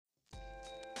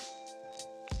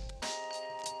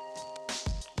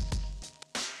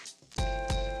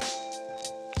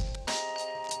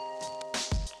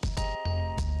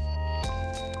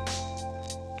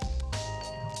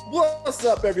What's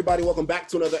up, everybody? Welcome back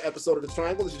to another episode of The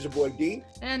Triangle. This is your boy, D.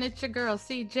 And it's your girl,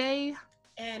 CJ.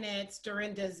 And it's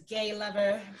Dorinda's gay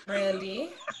lover,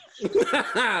 Brandy.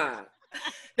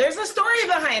 There's a story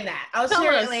behind that. I'll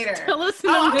share it later. Tell us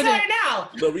I'll tell it now.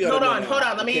 No, hold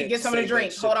on. Let me get something to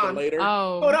drink. Hold on. Later.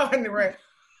 Hold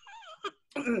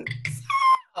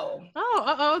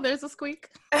on. There's a squeak.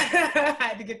 I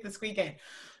had to get the squeak in.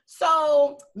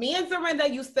 So me and Dorinda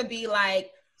used to be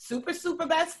like super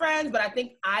best friends, but I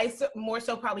think I more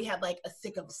so probably had like a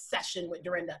sick obsession with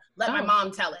Dorinda. Let my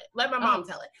mom tell it.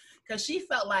 Because she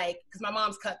felt like, because my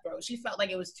mom's cutthroat, she felt like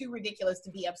it was too ridiculous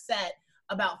to be upset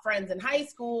about friends in high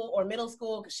school or middle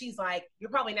school, because she's like,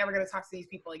 you're probably never going to talk to these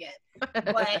people again.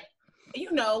 But you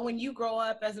know, when you grow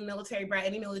up as a military brat,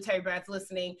 any military brats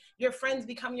listening, your friends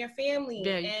become your family.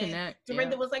 Yeah, you and connect.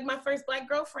 Dorinda was like my first Black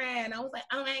girlfriend. I was like,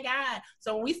 oh my God.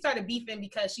 So when we started beefing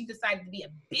because she decided to be a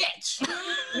bitch.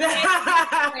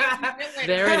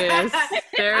 There it is.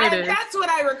 That's what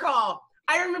I recall.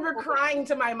 I remember crying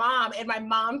to my mom, and my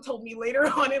mom told me later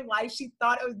on in life she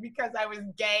thought it was because I was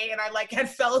gay and I like had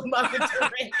fell in love with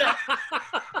Dorinda.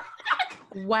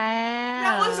 Wow.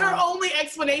 That was her only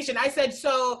explanation. I said,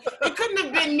 so it couldn't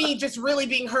have been me just really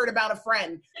being hurt about a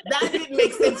friend. That didn't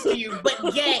make sense to you,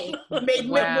 but gay made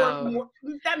more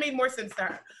that made more sense to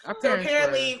her. So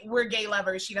apparently we're gay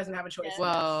lovers. She doesn't have a choice.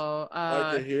 Well,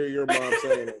 I can hear your mom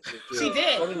saying it. She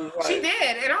did.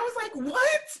 And I was like,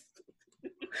 what?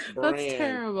 That's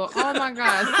terrible. Oh my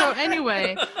God. So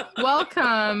anyway,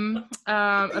 welcome.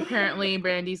 Apparently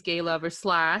Brandy's gay lover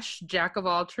 / jack of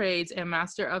all trades and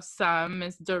master of some,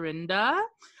 Miss Dorinda.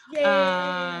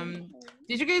 Yay.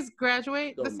 Did you guys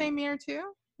graduate the same year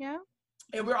too? Yeah.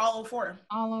 And we're all 04.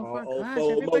 All 04. Gosh,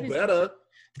 everybody's better.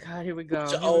 God, here we go.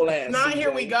 Your old ass. Not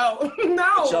here we go.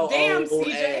 No, damn,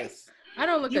 CJ. Ass. I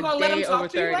don't look a day over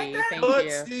 30. Like thank but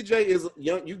you. CJ is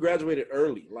young. You graduated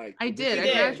early. Like I did.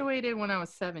 I graduated when I was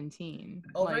 17.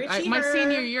 Overachiever. My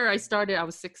senior year, I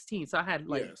was 16, so I had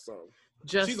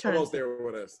just she's turned. almost there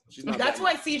with us. She's not. That's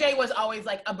why CJ was always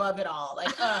like above it all.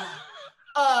 Like,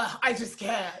 I just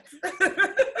can't.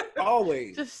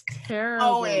 Always. Just terrible.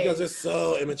 Always. Because it's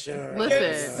so immature.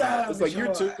 Listen. It's like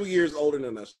you're 2 years older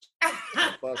than us.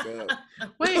 Fuck up.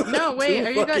 Wait.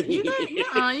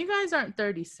 Are you guys aren't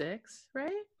 36,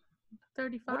 right?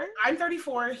 35? I'm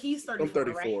 34. He's 34. I'm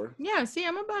 34. Right? Yeah, see,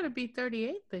 I'm about to be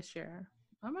 38 this year.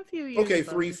 I'm a few years. Okay,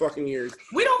 3 fucking years.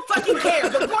 We don't fucking care.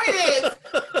 The point is,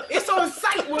 it's on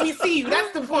site when we see you.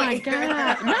 That's the point. Oh my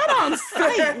God. Not on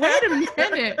site. Wait a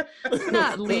minute. I'm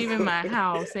not leaving my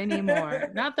house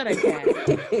anymore. Not that I can.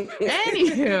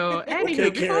 Anywho. Okay,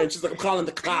 Karen. She's like, I'm calling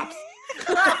the cops.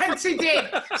 She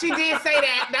did say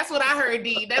that. That's what I heard,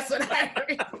 D. That's what I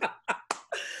heard.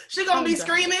 She gonna be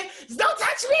screaming, don't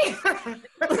touch me.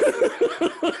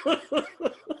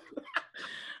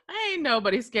 Ain't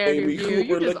nobody scared of you.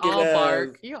 You just all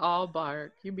bark. You all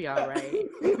bark. You be all right.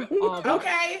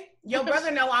 Okay. Your brother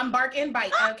know I'm bark and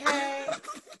bite. Okay.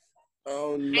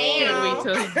 Oh no. Can't wait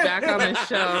till he's back on the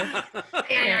show.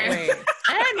 Can't wait.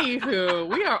 Anywho,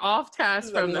 we are off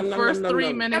task from the first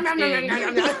 3 minutes in.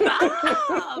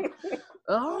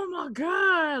 Oh my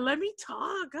God, let me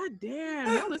talk. God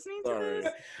damn. You're listening to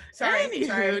this?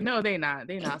 Sorry. No, they not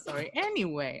sorry.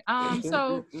 Anyway,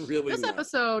 so really this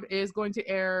episode is going to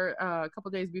air a couple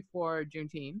days before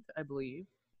Juneteenth, I believe.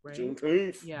 Right?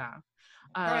 Juneteenth. Yeah.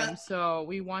 So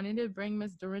we wanted to bring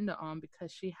Miss Dorinda on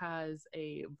because she has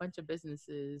a bunch of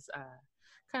businesses,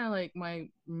 kind of like my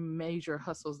major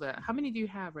hustles. How many do you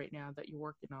have right now that you're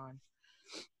working on?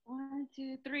 1,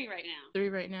 2, 3 right now. 3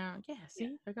 right now. Yeah, see,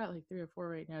 Yeah. I got like 3 or 4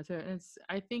 right now too. And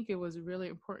I think it was really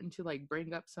important to like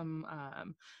bring up some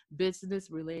business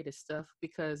related stuff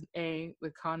because the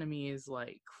economy is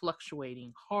like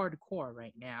fluctuating hardcore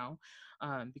right now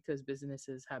because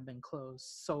businesses have been closed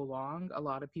so long. A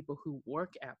lot of people who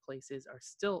work at places are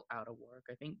still out of work.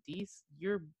 I think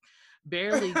you're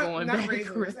barely going back.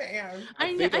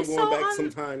 I think I'm going back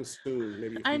sometime soon.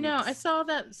 Maybe. I know. I saw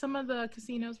that some of the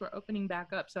casinos were opening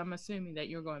back up, so I'm assuming that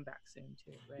you're going back soon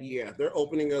too, right? Yeah, they're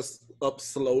opening us up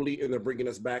slowly, and they're bringing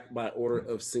us back by order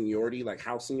of seniority, like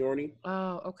house seniority.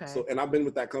 Oh, okay. So, and I've been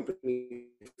with that company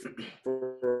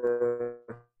for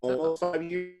almost 5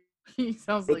 years. He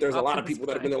sounds but like there's a lot of people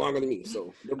that have been there longer than me,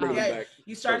 so they're bringing me back.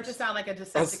 You started to sound like a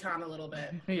Decepticon a little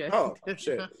bit. Yeah. Oh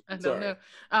shit! I don't know.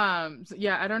 So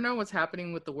I don't know what's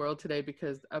happening with the world today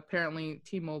because apparently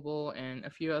T-Mobile and a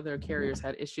few other carriers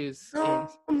had issues.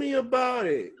 Tell me about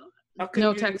it.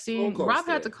 No texting. Rob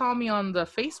had to call me on the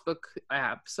Facebook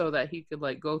app so that he could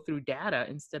like go through data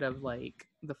instead of like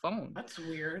the phone. That's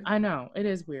weird. I know, it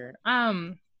is weird.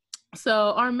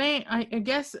 So our main, I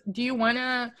guess, do you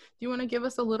wanna give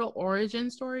us a little origin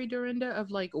story, Dorinda,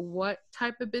 of like what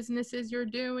type of businesses you're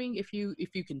doing? If you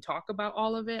can talk about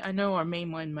all of it. I know our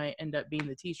main one might end up being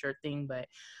the t-shirt thing, but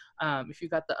if you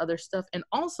got the other stuff, and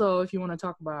also if you want to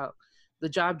talk about the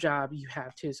job you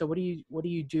have too. So what do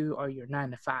you do or your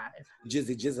 9 to 5?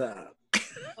 Jizzy jizza.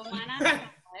 So my 9 to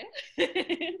 5,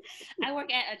 I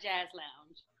work at a jazz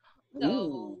lounge. So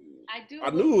Ooh. I do.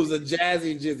 I knew it was a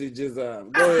jazzy jizzy jizza.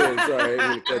 Go ahead. Sorry,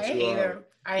 I didn't cut you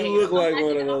off. You look like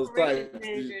one of those types.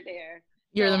 Manager there.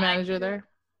 You're So the manager there?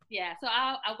 Yeah. So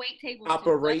I wait tables.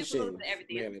 Operations Too. So I do a little bit of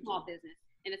everything. It's manager. a small business,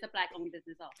 and it's a Black-owned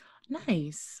business also.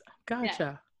 Nice.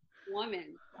 Gotcha. Yeah.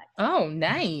 Woman. Oh,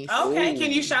 nice. Okay, Ooh.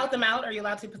 can you shout them out? Are you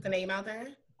allowed to put the name out there?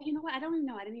 You know what? I don't even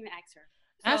know. I didn't even ask her.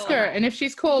 Ask her, and if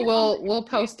she's cool, we'll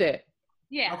post it.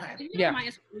 Yeah. Okay. If you Yeah. go on my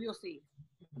Instagram, you'll see.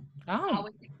 I Oh,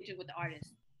 always take pictures with the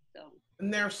artists. So.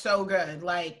 And they're so good.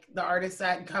 Like the artists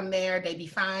that come there, they be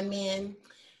fine men.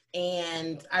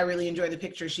 And I really enjoy the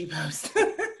pictures she posts.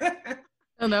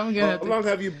 oh, no, I'm gonna. How long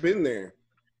have you been there?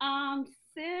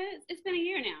 Since it's been a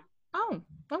year now. Oh,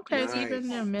 okay. So you've been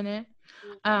there a Nice.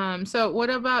 minute. So what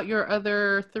about your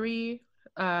other 3,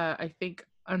 I think,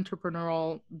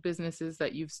 entrepreneurial businesses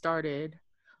that you've started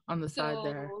on the side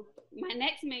there? My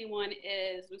next main one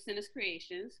is Lucinda's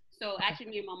Creations. So actually,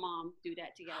 me and my mom do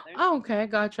that together. Oh, okay.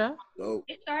 Gotcha. No.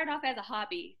 It started off as a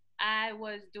hobby. I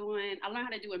learned how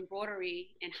to do embroidery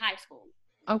in high school.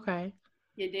 Okay.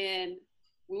 And then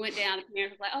we went down, the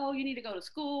parents were like, oh, you need to go to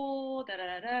school, but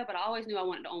I always knew I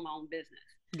wanted to own my own business.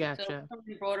 Gotcha. So from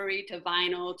embroidery to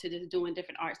vinyl to just doing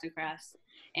different arts and crafts.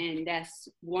 And that's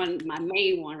my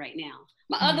main one right now.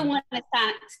 My other one is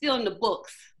still in the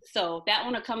books. So that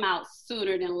one will come out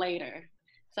sooner than later.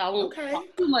 So I won't talk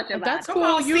too much about That's it. cool.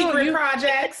 Come on, secret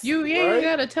projects. You Right?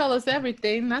 gotta tell us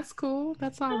everything. That's cool.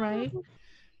 That's all right.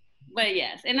 But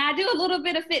yes, and I do a little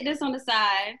bit of fitness on the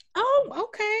side. Oh,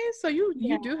 okay. So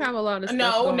you do have a lot of stuff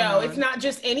No, going on. it's not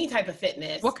just any type of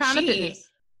fitness. What kind of fitness?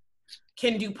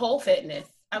 Can do pole fitness.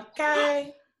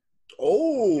 Okay.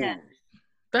 Oh. Yeah.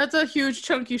 That's a huge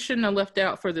chunk you shouldn't have left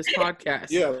out for this podcast.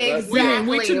 Yeah.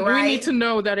 Exactly. We need to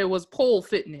know that it was pole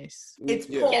fitness. It's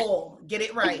Yeah. pole. Get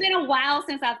it right. It's been a while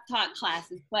since I've taught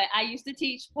classes, but I used to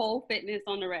teach pole fitness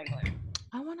on the regular.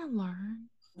 I want to learn.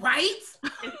 Right?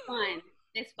 It's fun.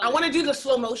 It's fun. I want to do the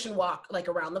slow motion walk like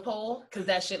around the pole because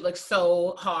that shit looks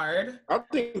so hard. I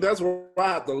think that's where I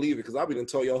have to leave it because I'll be done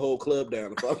tore your whole club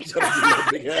down if I'm trying to get my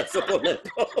big ass up on that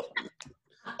pole.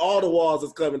 All the walls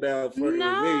is coming down for me,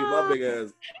 my big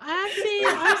ass. I've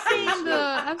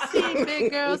seen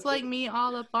big girls like me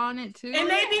all up on it too. And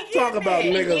they be Talk about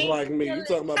getting it. niggas like me. You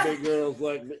talking about big girls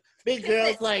like me. Big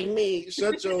girls like me.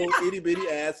 Shut your itty bitty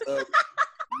ass up.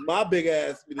 My big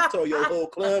ass be to tore your whole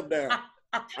club down.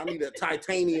 I need a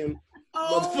titanium.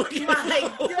 Oh my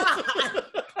god.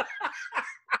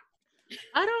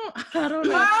 I don't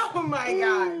know. Oh my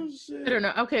god. I don't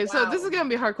know. Okay, so this Wow. is gonna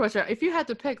be a hard question. If you had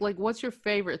to pick, like, what's your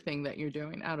favorite thing that you're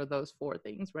doing out of those 4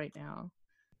 things right now?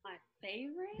 My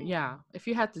favorite? Yeah, if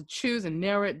you had to choose and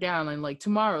narrow it down, and like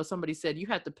tomorrow somebody said you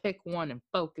had to pick one and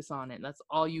focus on it, that's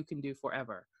all you can do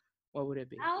forever, what would it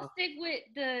be? I'll stick with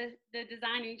the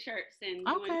designing shirts and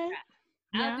Okay. doing crafts.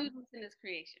 Yeah. I'll do Lucinda's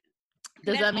Creation.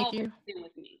 Does that make always you? been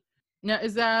with me. Now,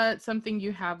 is that something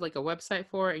you have like a website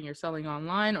for and you're selling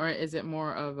online, or is it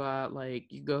more of a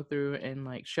like you go through and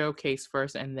like showcase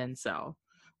first and then sell,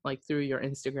 like through your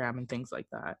Instagram and things like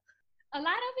that? A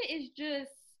lot of it is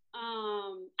just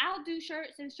I'll do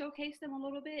shirts and showcase them a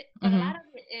little bit, but Mhm. a lot of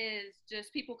it is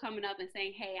just people coming up and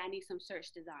saying, "Hey, I need some shirts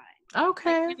design."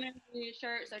 Okay. Like women's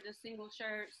shirts or just single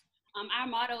shirts. Our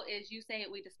motto is "You say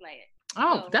it, we display it."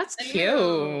 Oh, So, that's there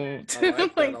you cute. I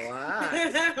like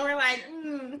that a lot. We're like,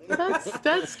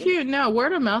 That's cute. No,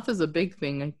 word of mouth is a big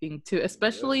thing, I think, too,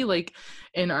 especially like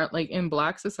in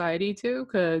Black society too,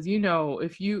 because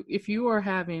if you are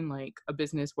having like a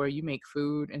business where you make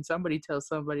food and somebody tells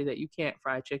somebody that you can't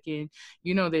fry chicken,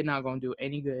 they're not gonna do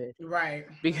any good, right.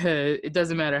 because it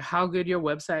doesn't matter how good your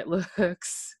website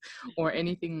looks or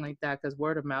anything like that, because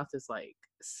word of mouth is like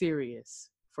serious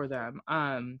for them.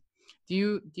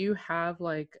 Do you have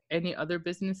like any other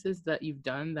businesses that you've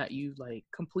done that you like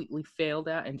completely failed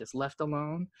at and just left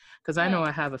alone? Because I know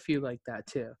I have a few like that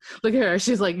too. Look at her,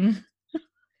 she's like,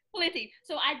 Plenty.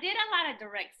 So I did a lot of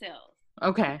direct sales.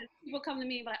 okay. People come to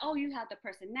me like, "Oh, you have the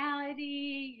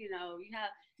personality.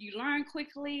 You learn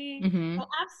quickly." Hmm. So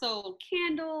I've sold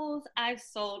candles. I've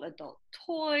sold adult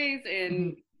toys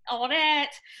and all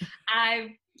that.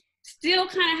 I still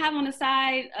kind of have on the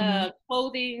side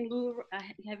clothing.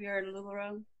 Have you heard of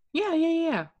LuLaRoe?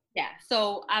 Yeah. Yeah,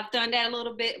 so I've done that a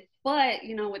little bit, but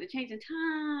you know, with the change in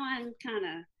time, I'm kind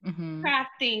of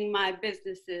crafting my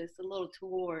businesses a little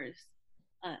towards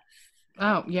us.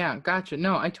 Oh yeah, gotcha.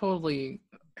 No, I totally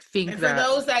think And for that.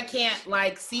 those that can't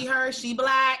like see her, she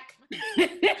black.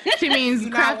 She means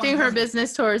You not crafting her want-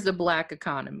 business towards the Black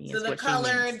economy. So Is the what she means.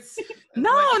 coloreds.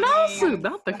 No, Sue,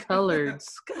 not the coloreds.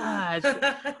 Gosh,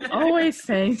 always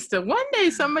saying stuff. One day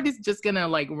somebody's just gonna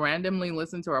like randomly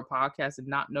listen to our podcast and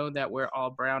not know that we're all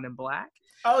brown and black.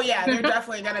 Oh yeah, they're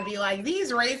definitely gonna be like,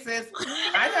 these racists.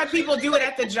 I've had people do it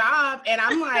at the job, and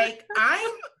I'm like,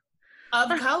 I'm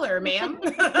of color, ma'am.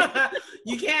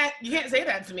 you can't say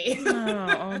that to me.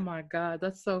 Oh my God,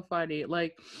 that's so funny.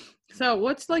 Like, so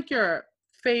what's like your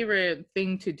favorite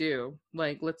thing to do?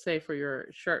 Like, let's say for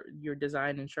your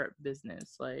design and shirt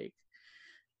business, like,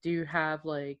 do you have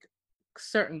like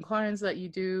certain clients that you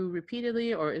do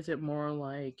repeatedly, or is it more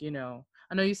like, you know,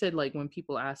 I know you said like when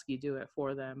people ask you do it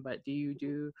for them, but do you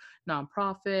do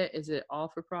nonprofit? Is it all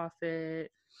for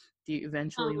profit? Do you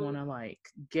eventually want to like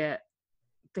get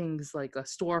things like a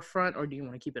storefront, or do you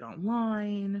want to keep it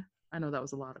online? I know that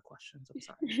was a lot of questions. I'm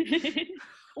sorry.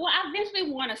 Well, I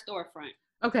eventually want a storefront.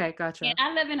 Okay, gotcha. And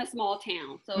I live in a small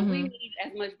town, so we need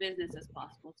as much business as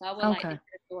possible. So I would like to get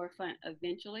a storefront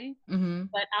eventually.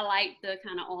 But I like the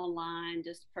kind of online,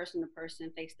 just person to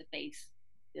person, face to face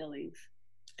dealings.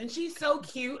 And she's so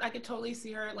cute. I could totally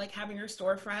see her like having her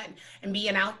storefront and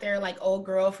being out there like old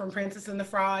girl from Princess and the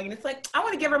Frog. And it's like, I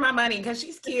want to give her my money because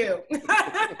she's cute.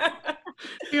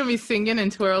 You're gonna be singing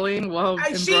and twirling while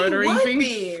embroidering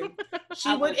things.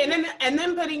 She would, and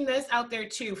then putting this out there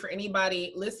too for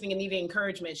anybody listening and needing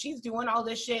encouragement. She's doing all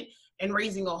this shit and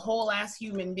raising a whole ass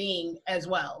human being as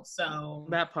well. So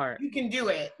that part, you can do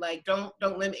it. Like, don't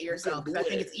limit yourself, because I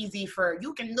think it's easy for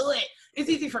you can do it. It's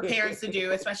easy for parents to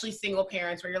do, especially single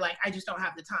parents, where you're like, I just don't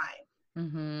have the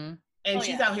time. And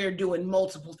she's out here doing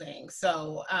multiple things.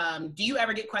 So do you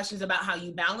ever get questions about how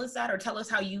you balance that, or tell us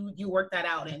how you work that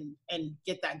out and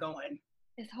get that going?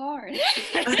 It's hard.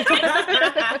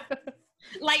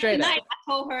 Like Straight tonight, up.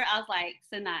 I told her, I was like,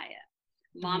 Sanaya,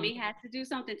 mommy has to do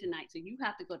something tonight, so you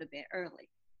have to go to bed early.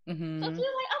 So she was like,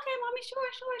 okay, mommy,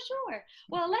 sure.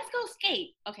 Well, let's go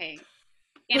skate. Okay.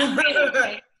 And I'm ready.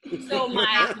 Okay. So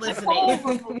my whole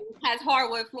room has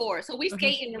hardwood floor. So we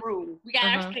skate in the room. We got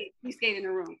our skate. We skate in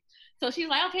the room. So she's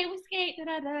like, okay, we skate.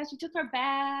 She took her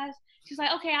bath. She's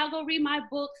like, okay, I'll go read my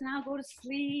books and I'll go to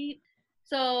sleep.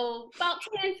 So about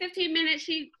 10, 15 minutes,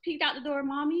 she peeked out the door.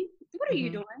 Mommy, what are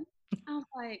you doing? I was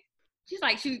like, she's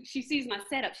like, she sees my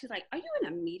setup. She's like, are you in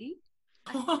a meeting?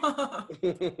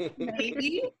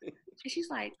 Maybe. And she's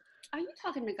like, are you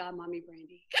talking to God, Mommy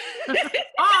Brandy?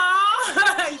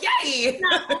 Aw, yay!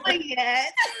 Not going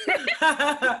yet.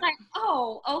 Like,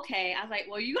 oh, okay. I was like,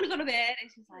 well, you gonna go to bed?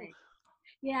 And she's like,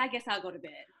 yeah, I guess I'll go to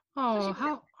bed. Oh, so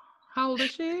how old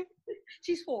is she?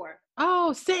 She's 4.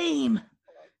 Oh, same.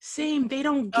 They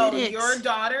don't get it. Your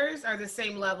daughters are the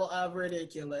same level of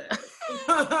ridiculous.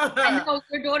 I know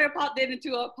your daughter popped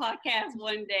into a podcast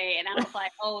one day, and I was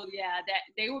like, oh yeah, that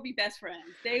they will be best friends.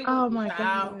 Oh my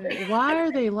God. Why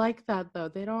are they like that though?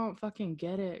 They don't fucking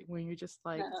get it when you're just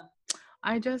like,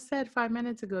 I just said 5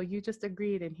 minutes ago, you just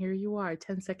agreed, and here you are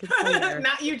 10 seconds later.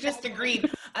 Not you just agreed.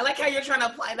 I like how you're trying to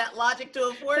apply that logic to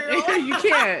a 4-year-old. You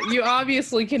can't. You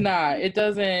obviously cannot. It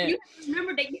doesn't. You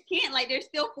remember that you can't. Like, they're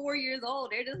still 4 years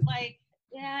old. They're just like,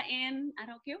 yeah, and I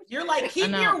don't care what you're like, keep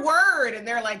your word. And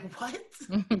they're like, what?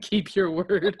 Keep your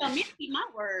word. Tell me to keep my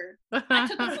word. I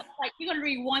took her, like, you're going to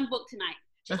read 1 book tonight.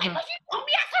 She's like, well, you told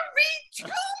me I can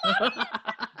read 2, Mommy.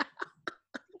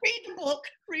 Read the book.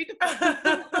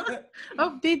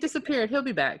 Oh, they disappeared. He'll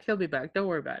be back. Don't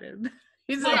worry about it.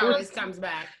 He always comes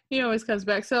back. He always comes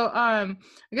back. So I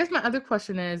guess my other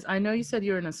question is, I know you said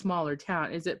you're in a smaller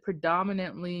town. Is it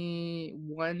predominantly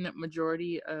one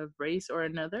majority of race or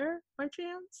another by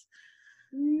chance?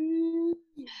 I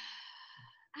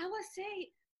would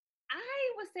say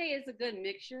it's a good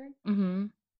mixture.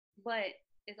 But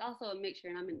it's also a mixture,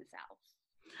 and I'm in the South.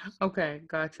 Okay,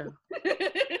 gotcha.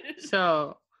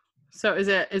 So is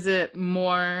it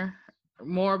more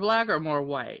black or more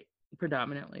white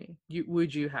predominantly?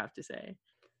 Would you have to say?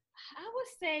 I would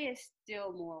say it's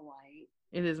still more white.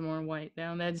 It is more white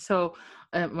down there. So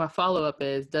my follow-up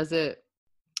is, does that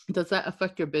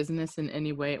affect your business in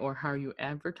any way or how you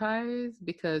advertise?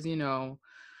 Because, you know,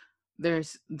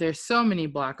 there's so many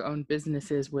Black-owned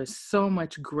businesses with so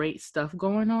much great stuff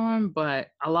going on, but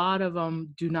a lot of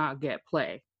them do not get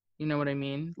play. You know what I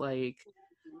mean? Like,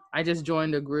 I just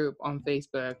joined a group on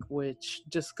Facebook, which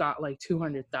just got like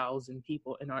 200,000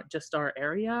 people in our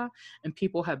area, and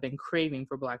people have been craving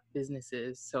for Black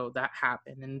businesses. So that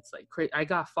happened, and it's like I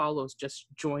got follows just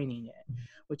joining it,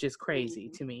 which is crazy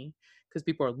to me because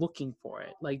people are looking for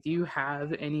it. Like, do you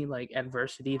have any like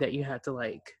adversity that you had to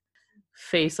like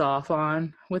face off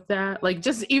on with that? Like,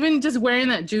 just wearing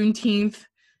that Juneteenth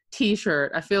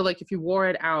t-shirt, I feel like if you wore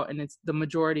it out and it's the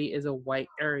majority is a white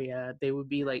area, they would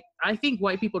be like, I think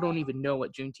white people don't even know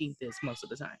what Juneteenth is most of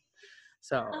the time.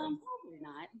 So probably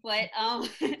not, but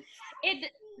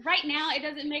it right now it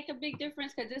doesn't make a big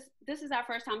difference because this is our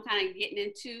first time kind of getting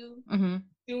into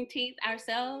Juneteenth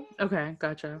ourselves. Okay,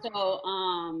 gotcha. So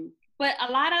but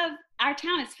a lot of our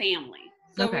town is family,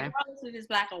 so regardless if it's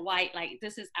Black or white, like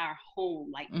this is our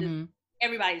home, like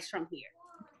everybody's from here.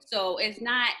 So it's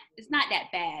not that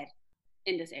bad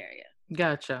in this area.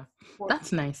 Gotcha.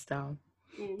 That's nice though.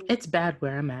 It's bad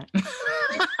where I'm at.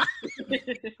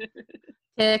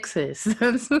 Texas.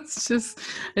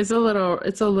 it's a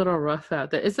little rough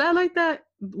out there. Is that like that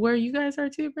where you guys are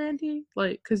too, Brandy?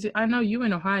 Like, cause I know you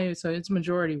in Ohio, so it's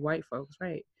majority white folks,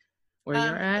 right? Where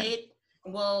you're at?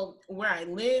 Well, where I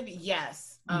live,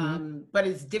 yes. But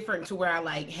it's different to where I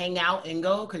like hang out and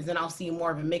go, because then I'll see more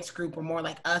of a mixed group or more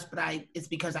like us, but it's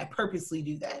because I purposely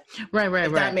do that. Right.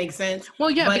 That makes sense.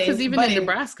 Well, yeah, because in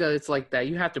Nebraska, it's like that.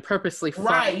 You have to purposely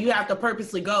Right, you have to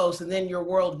purposely go, so then your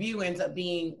worldview ends up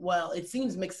being, well, it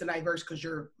seems mixed and diverse because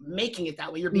you're making it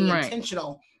that way. You're being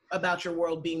intentional about your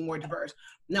world being more diverse.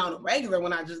 Now, on a regular,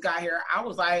 when I just got here, I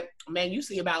was like, man, you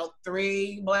see about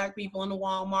 3 Black people in the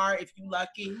Walmart, if you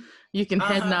lucky. You can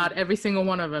head nod every single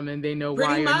one of them, and they know pretty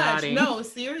why you're much. Nodding. No,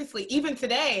 seriously. Even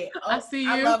today, I see you.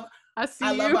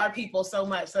 I love our people so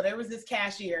much. So there was this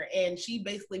cashier, and she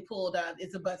basically pulled up,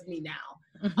 it's a buzz me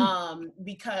now,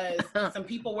 because some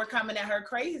people were coming at her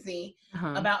crazy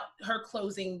about her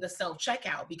closing the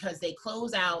self-checkout, because they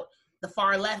close out the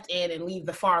far left end and leave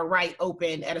the far right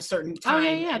open at a certain time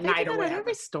at night or whatever.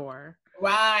 Every store.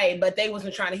 Right, but they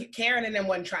wasn't trying to, Karen and them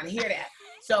wasn't trying to hear that.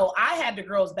 So I had the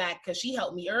girls back because she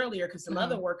helped me earlier, because some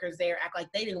other workers there act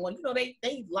like they didn't want,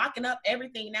 they locking up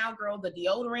everything now, girl, the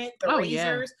deodorant, the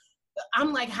razors. Yeah.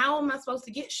 I'm like, how am I supposed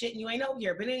to get shit and you ain't over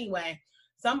here? But anyway,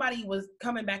 somebody was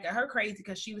coming back at her crazy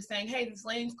because she was saying, hey, this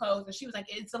lane's closed. And she was like,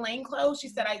 is the lane closed? She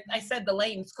said, I said the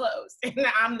lane's closed. And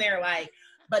I'm there like,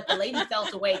 but the lady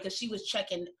felt away because she was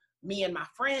checking me and my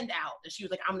friend out. And she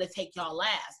was like, I'm going to take y'all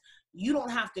last. You don't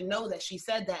have to know that she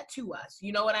said that to us.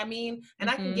 You know what I mean? And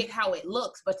I can get how it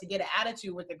looks, but to get an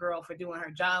attitude with the girl for doing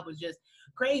her job was just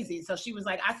crazy. So she was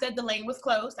like, I said the lane was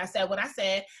closed. I said what I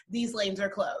said. These lanes are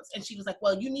closed. And she was like,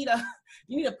 well, you need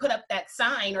to put up that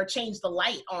sign or change the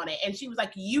light on it. And she was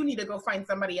like, you need to go find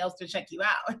somebody else to check you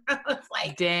out. I was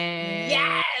like, dang.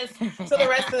 Yes. So the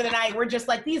rest of the night, we're just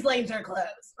like, these lanes are closed.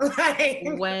 Like,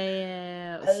 wow.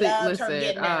 I love her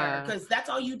getting there, because that's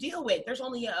all you deal with.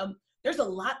 There's a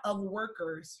lot of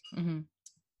workers, and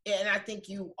I think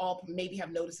you all maybe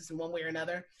have noticed this in one way or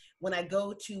another. When I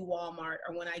go to Walmart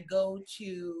or when I go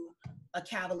to a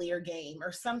Cavalier game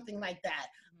or something like that,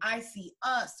 I see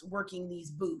us working these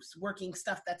booths, working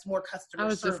stuff that's more customer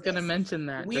service. I was just going to mention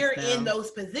that. We're in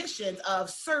those positions of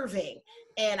serving.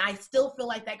 And I still feel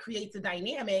like that creates a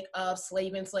dynamic of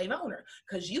slave and slave owner,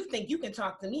 because you think you can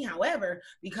talk to me however,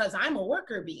 because I'm a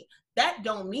worker bee. That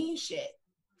don't mean shit.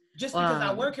 Just because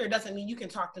I work here doesn't mean you can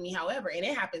talk to me however. And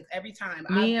it happens every time.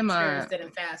 I've experienced it in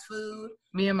fast food.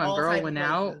 Me and my girl went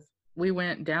out. We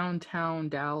went downtown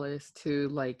Dallas to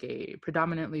like a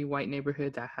predominantly white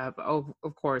neighborhood that have, of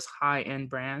course, high-end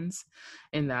brands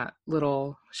in that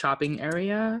little shopping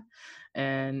area.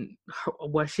 And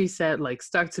what she said like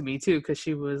stuck to me too, because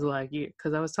she was like,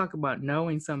 because I was talking about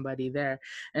knowing somebody there.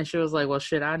 And she was like, well,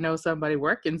 shit, I know somebody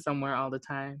working somewhere all the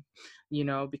time,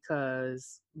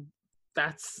 because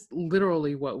that's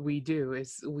literally what we do.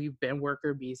 Is we've been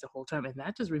worker bees the whole time. And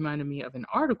that just reminded me of an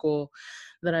article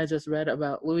that I just read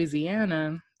about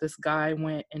Louisiana. This guy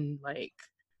went and like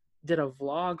did a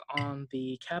vlog on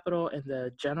the Capitol and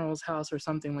the general's house or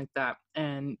something like that.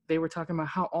 And they were talking about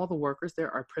how all the workers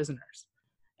there are prisoners.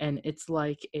 And it's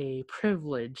like a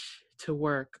privilege to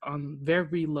work on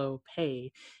very low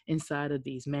pay inside of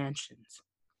these mansions.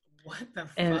 What the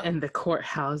fuck? And the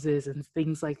courthouses and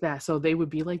things like that. So they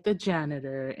would be like the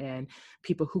janitor and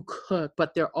people who cook,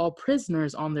 but they're all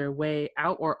prisoners on their way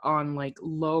out or on like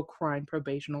low crime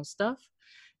probational stuff.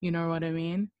 You know what I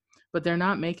mean? But they're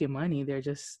not making money. They're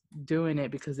just doing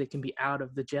it because they can be out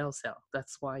of the jail cell.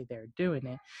 That's why they're doing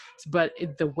it. But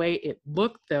the way it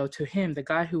looked though to him, the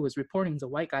guy who was reporting, the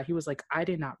white guy, he was like, I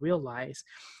did not realize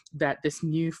that this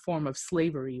new form of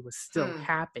slavery was still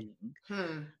happening.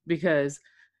 Because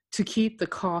to keep the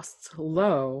costs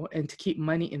low and to keep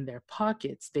money in their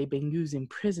pockets, they've been using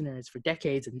prisoners for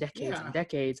decades and decades and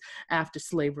decades after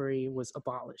slavery was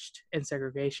abolished and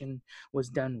segregation was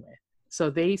done with. So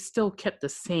they still kept the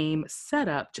same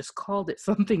setup, just called it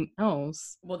something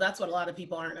else. Well, that's what a lot of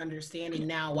people aren't understanding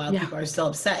now, while people are still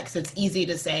upset, because it's easy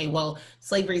to say, well,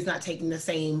 slavery is not taking the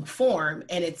same form.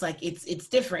 And it's like, it's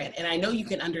different. And I know you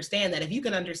can understand that. If you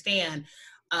can understand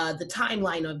the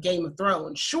timeline of Game of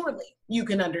Thrones, surely you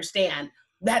can understand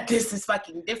that this is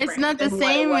fucking different. It's not the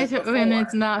same when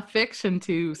it's not fiction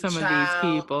to some of these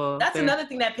people. That's another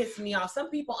thing that pisses me off. Some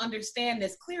people understand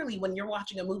this clearly when you're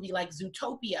watching a movie like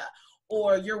Zootopia,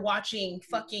 or you're watching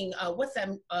fucking, what's that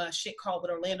shit called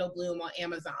with Orlando Bloom on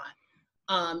Amazon?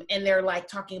 And they're like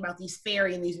talking about these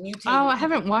fairy and these mutated. Oh, I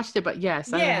haven't watched it, but yes.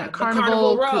 Yeah,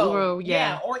 Carnival Row.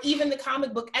 Yeah. Or even the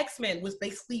comic book X-Men was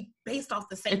basically based off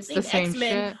the same thing. The same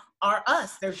X-Men shit. Are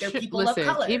us. They're people of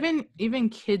color. Even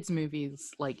kids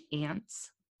movies like Ants.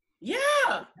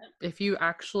 Yeah. If you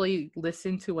actually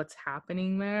listen to what's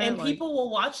happening there. And people will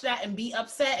watch that and be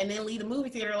upset and then leave the movie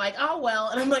theater like, oh, well.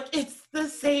 And I'm like, it's the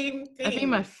same thing. I think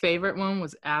my favorite one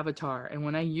was Avatar. And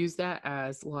when I used that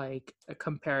as like a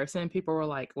comparison, people were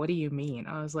like, what do you mean?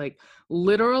 I was like,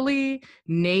 literally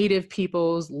native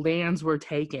people's lands were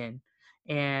taken.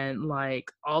 And like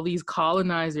all these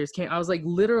colonizers came. I was like,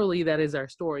 literally, that is our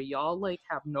story. Y'all like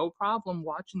have no problem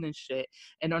watching this shit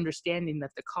and understanding that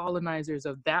the colonizers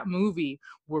of that movie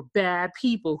were bad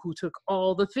people who took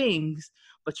all the things,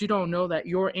 but you don't know that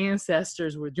your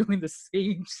ancestors were doing the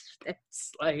same shit.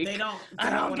 Like I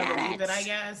don't want to believe it, I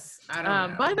guess. I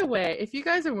don't know. By the way, if you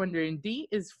guys are wondering, D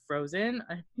is frozen.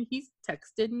 He's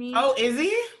texted me. Oh, is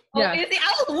he? Yeah. Oh, is he?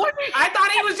 I was wondering. I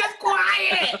thought he was just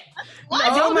quiet.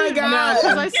 Oh my god!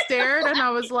 Because I stared and I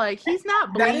was like, "He's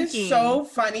not blinking." That is so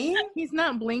funny. He's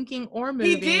not blinking or moving.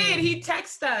 He did. He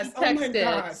texted us. He texted. Oh my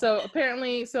god! So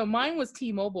apparently, mine was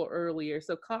T-Mobile earlier.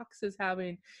 So Cox is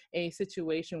having a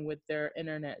situation with their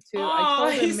internet too. Oh,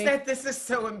 he said this is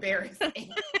so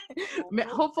embarrassing.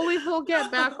 Hopefully he'll get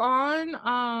back on.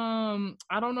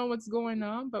 I don't know what's going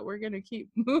on, but we're gonna keep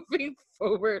moving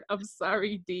forward. I'm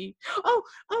sorry, D. Oh,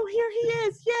 here he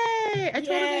is! Yay! I told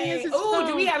him he is his phone.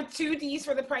 Do we have 2 Ds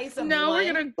for the price of No, one?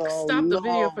 we're gonna stop the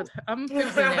video for. I'm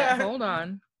fixing it. Hold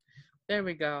on. There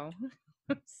we go.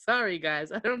 Sorry,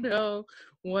 guys. I don't know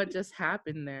what just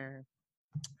happened there.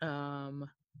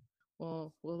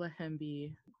 Well, we'll let him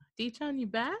be. D-Chan, you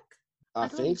back? I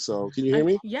think so. Can you hear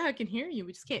me? Yeah, I can hear you.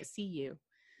 We just can't see you.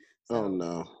 So, oh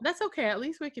no. That's okay. At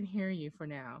least we can hear you for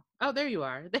now. Oh, there you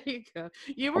are. There you go.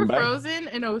 You were frozen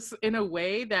in a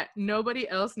way that nobody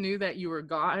else knew that you were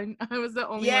gone. I was the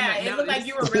only one that it looked like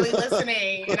you were really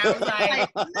listening. And I was like,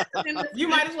 you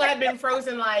might as well have been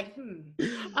frozen like,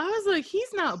 I was like,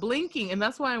 he's not blinking. And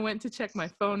that's why I went to check my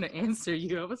phone to answer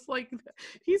you. I was like,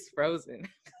 he's frozen.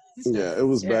 Yeah, it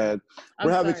was bad.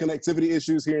 We're having connectivity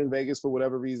issues here in Vegas for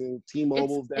whatever reason.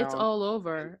 T-Mobile's down. It's all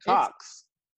over. Cox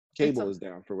cable is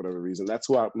down for whatever reason. That's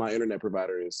who my internet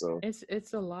provider is. So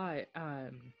it's a lot.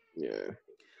 Yeah.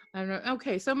 I don't know.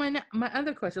 Okay, so my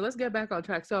other question. Let's get back on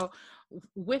track. So,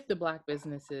 with the Black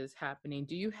businesses happening,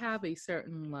 do you have a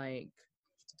certain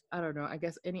I don't know, I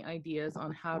guess any ideas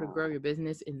on how to grow your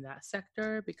business in that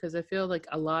sector? Because I feel like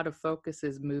a lot of focus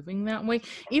is moving that way.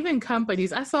 Even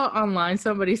companies, I saw online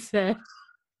somebody said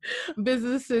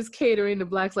businesses catering to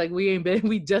Blacks like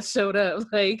we just showed up.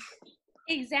 Like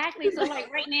exactly. So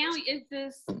like right now it's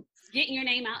just getting your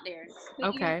name out there.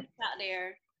 Okay. Out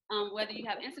there. Whether you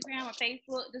have Instagram or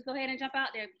Facebook, just go ahead and jump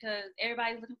out there because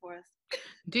everybody's looking for us.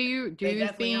 Do you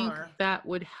think that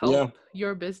would help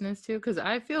your business too? Because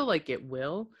I feel like it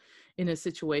will in a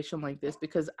situation like this,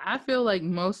 because I feel like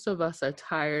most of us are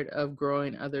tired of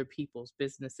growing other people's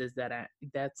businesses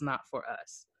that's not for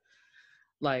us.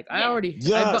 Like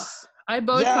I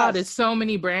boycotted so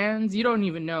many brands. You don't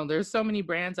even know. There's so many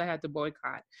brands I had to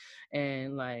boycott.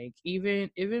 And like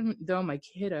even though my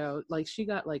kiddo, like she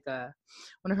got like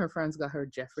one of her friends got her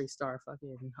Jeffree Star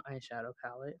fucking eyeshadow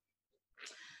palette.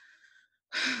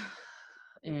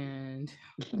 And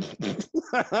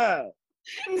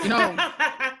you know,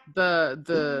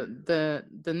 the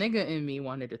nigga in me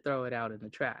wanted to throw it out in the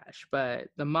trash, but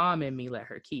the mom in me let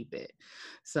her keep it.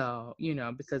 So, you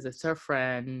know, because it's her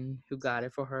friend who got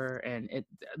it for her, and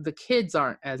the kids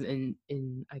aren't as in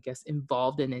I guess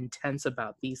involved and intense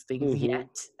about these things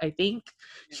yet. I think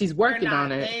she's working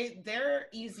on it. They're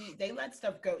easy. They let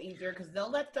stuff go easier because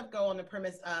they'll let stuff go on the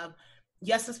premise of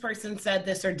yes, this person said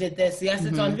this or did this. Yes,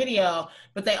 it's on video,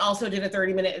 but they also did a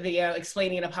 30-minute video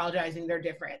explaining and apologizing. They're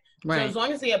different. Right. So as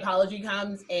long as the apology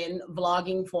comes in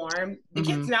vlogging form, the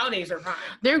kids nowadays are fine.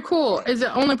 They're cool. Is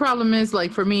the only problem is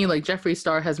like for me, like Jeffree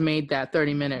Star has made that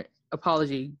 30-minute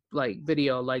apology like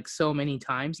video like so many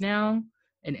times now.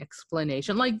 An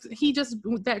explanation. Like he just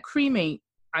that cremate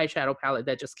eyeshadow palette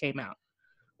that just came out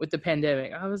with the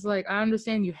pandemic. I was like, I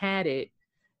understand you had it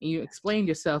and you explained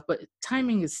yourself, but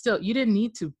timing is still, you didn't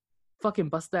need to fucking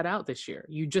bust that out this year.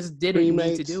 You just didn't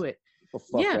need to do it.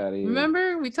 Yeah,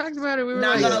 remember we talked about it. We were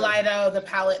not gonna lie though, the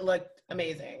palette looked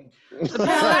amazing. The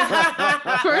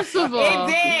palette, first of all,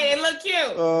 it did. It looked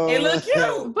cute. It looked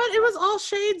cute, but it was all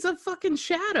shades of fucking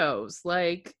shadows.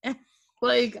 Like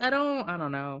I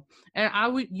don't know.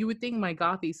 And you would think my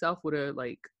gothy self would have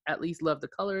like at least loved the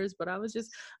colors, but I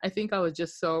think I was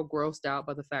just so grossed out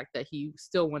by the fact that he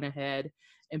still went ahead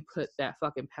and put that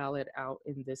fucking palette out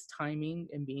in this timing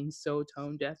and being so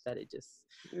tone deaf that it just,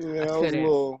 it was a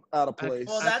little out of place.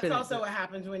 Well, that's also what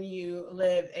happens when you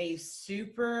live a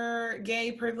super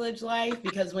gay privileged life,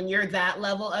 because when you're that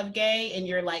level of gay and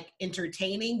you're like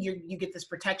entertaining, you get this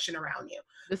protection around you.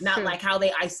 Not like how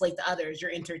they isolate the others.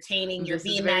 You're entertaining, you're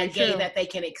being that gay that they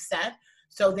can accept.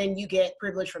 So then you get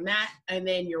privilege from that, and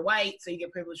then you're white, so you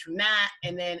get privilege from that,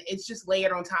 and then it's just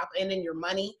layered on top, and then your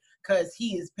money, because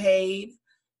he is paid.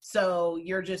 So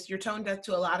you're tone deaf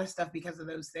to a lot of stuff because of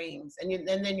those things, and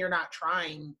then you're not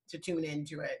trying to tune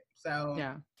into it. So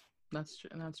yeah, that's true.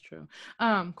 That's true.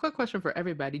 Quick question for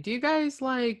everybody: do you guys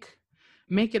like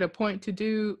make it a point to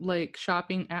do like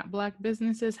shopping at Black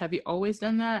businesses? Have you always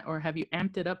done that, or have you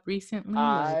amped it up recently?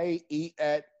 I eat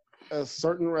at a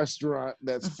certain restaurant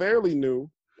that's fairly new.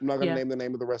 I'm not going to name the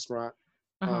name of the restaurant,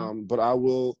 but I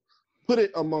will put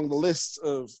it among the list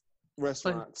of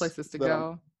restaurants, places to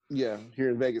go. Here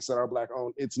in Vegas that are Black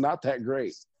owned. It's not that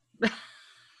great,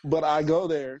 but I go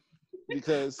there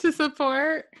because to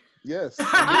support. Yes.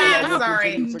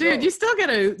 Sorry, dude. You still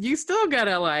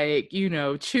gotta like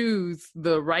choose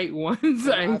the right ones.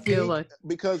 I feel like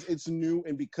because it's new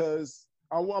and because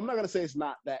I'm not gonna say it's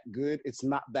not that good. It's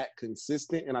not that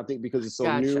consistent, and I think because it's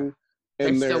so new,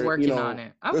 and they're still working on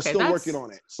it. Okay, they're still working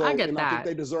on it. So I get that. I think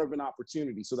they deserve an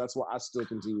opportunity. So that's why I still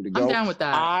continue to go. I'm down with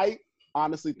that. I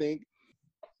honestly think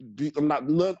I'm not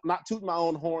tooting my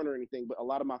own horn or anything, but a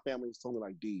lot of my family has told me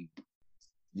like, D,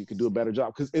 you could do a better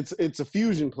job because it's a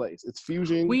fusion place. It's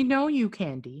fusion. We know you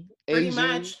can, D. Pretty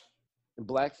much. And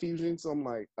Black fusion. So I'm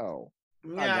like, oh,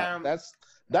 yeah,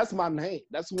 that's my name.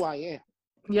 That's who I am.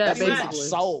 Yeah, that's basically my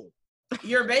soul.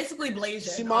 You're basically Blasian.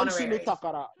 Simon Sinu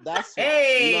Takara. That's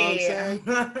hey. You know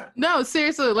what I'm saying? No,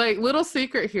 seriously, like little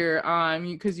secret here,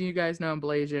 because you guys know I'm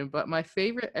Blasian, but my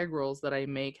favorite egg rolls that I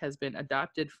make has been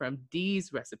adopted from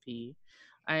Dee's recipe.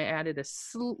 I added a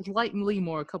slightly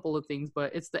more, a couple of things,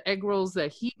 but it's the egg rolls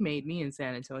that he made me in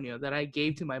San Antonio that I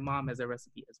gave to my mom as a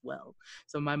recipe as well.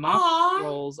 So my mom's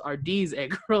rolls are Dee's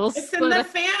egg rolls. It's in the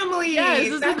family. Yeah,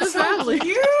 it's in the family.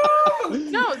 Cute.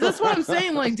 No, that's what I'm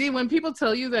saying. Like, D, when people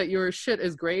tell you that your shit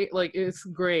is great, like it's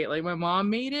great. Like my mom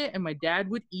made it and my dad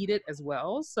would eat it as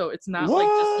well. So it's not like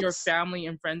just your family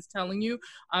and friends telling you.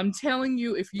 I'm telling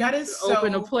you, if you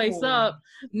open a place up,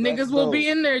 niggas will be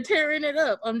in there tearing it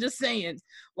up. I'm just saying.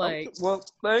 Like, well,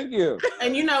 thank you.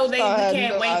 And they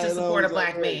can't wait to support a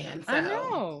Black man.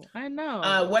 So. I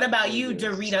know. What about you,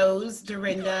 Doritos,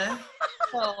 Dorinda?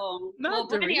 So,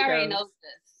 Brittany already knows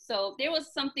this. So there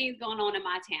was some things going on in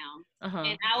my town,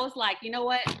 and I was like, you know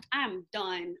what? I'm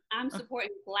done. I'm supporting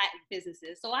Black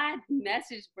businesses. So I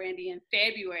messaged Brandy in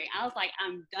February. I was like,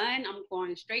 I'm done. I'm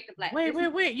going straight to Black.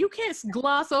 Wait! You can't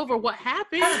gloss over what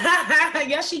happened.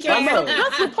 Yes, she can.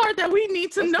 That's the part that we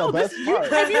need to know. Have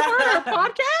you heard our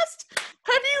podcast?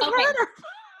 Have you heard our?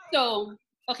 So.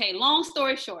 Okay, long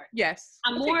story short. Yes.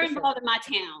 I'm more involved in my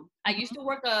town. I used to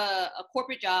work a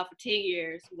corporate job for 10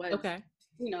 years.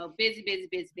 Busy.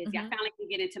 I finally can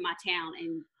get into my town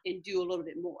and do a little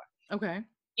bit more. Okay.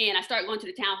 And I started going to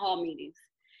the town hall meetings.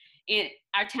 And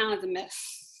our town is a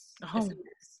mess. Oh. It's a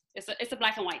mess. It's a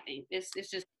black and white thing. It's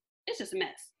just a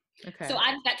mess. Okay. So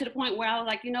I just got to the point where I was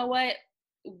like, you know what?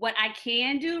 What I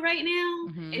can do right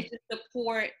now is to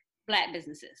support Black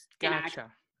businesses.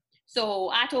 Gotcha.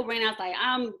 So I told Brandon, I was like,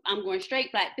 I'm going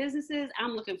straight Black businesses.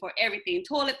 I'm looking for everything.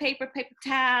 Toilet paper, paper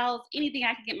towels, anything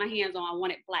I can get my hands on. I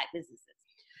wanted Black businesses.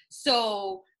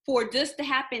 So for this to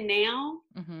happen now,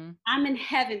 I'm in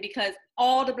heaven because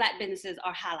all the Black businesses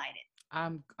are highlighted.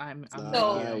 I'm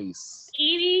so nice.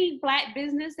 Any Black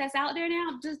business that's out there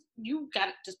now, you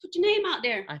gotta just put your name out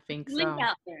there. I think link so.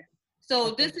 out there.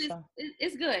 So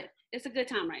it's good. It's a good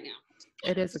time right now.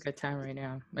 It is a good time right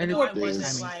now. It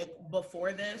was like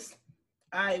before this,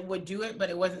 I would do it, but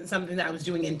it wasn't something that I was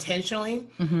doing intentionally.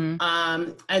 Mm-hmm.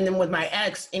 And then with my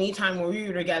ex, anytime when we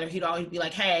were together, he'd always be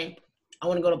like, hey, I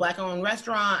want to go to Black-owned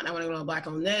restaurant, and I want to go to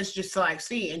Black-owned this, just to like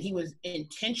see. And he was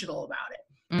intentional about it.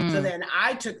 So then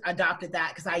I adopted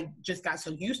that because I just got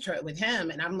so used to it with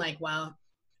him. And I'm like, well,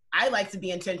 I like to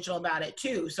be intentional about it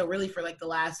too. So really for like the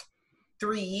last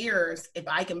 3 years, if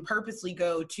I can purposely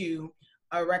go to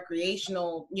a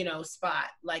recreational, you know, spot,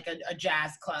 like a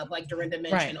jazz club, like Dorinda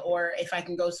mentioned, right. Or if I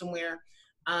can go somewhere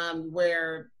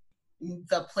where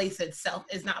the place itself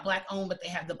is not Black owned, but they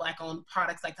have the Black owned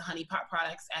products, like the Honey Pot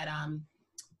products at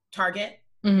Target.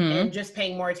 Mm-hmm. And just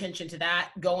paying more attention to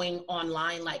that, going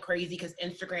online like crazy, because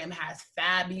Instagram has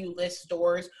fabulous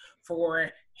stores for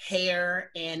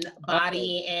hair and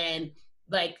body and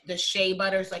like the shea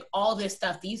butters, like all this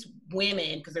stuff. These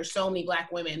women, because there's so many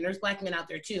Black women, there's Black men out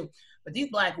there too, but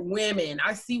these Black women,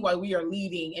 I see why we are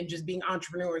leading and just being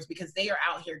entrepreneurs, because they are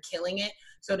out here killing it.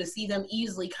 So to see them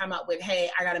easily come up with, hey,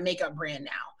 I got a makeup brand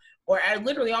now, or I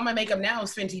literally, all my makeup now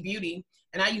is Fenty Beauty.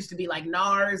 And I used to be like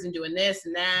NARS and doing this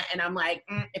and that. And I'm like,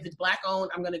 if it's Black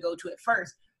owned, I'm going to go to it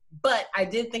first. But I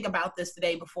did think about this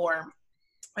today before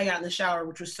I got in the shower,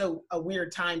 which was so a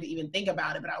weird time to even think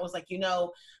about it. But I was like, you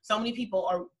know, so many people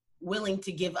are willing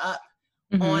to give up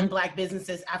on Black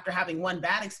businesses after having one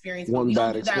bad experience. But we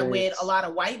don't do that with a lot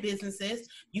of white businesses.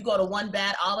 You go to one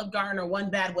bad Olive Garden or one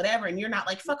bad whatever, and you're not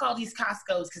like, fuck all these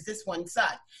Costco's because this one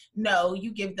sucked. No,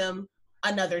 you give them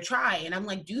another try. And I'm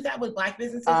like, do that with Black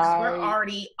businesses, because we're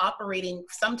already operating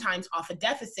sometimes off a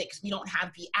deficit because we don't have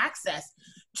the access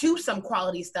to some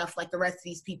quality stuff like the rest of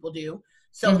these people do.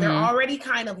 So they're already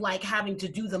kind of like having to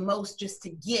do the most just to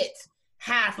get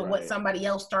half of what somebody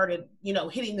else started, you know,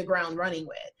 hitting the ground running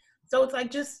with. So it's like,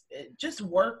 just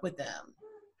work with them.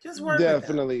 Just work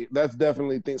definitely. with them. That's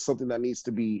definitely something that needs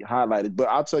to be highlighted. But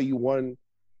I'll tell you one,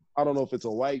 I don't know if it's a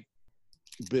white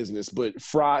business, but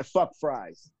fuck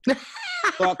fries.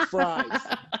 Fuck fries.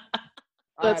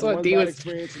 That's what D was.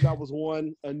 Experience, and that was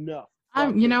one enough.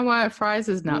 You know what? Fries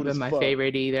has not been my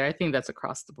favorite either. I think that's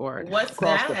across the board. What's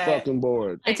across that? the fucking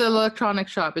board? It's an electronic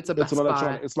shop. It's a Best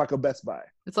Buy. It's like a Best Buy.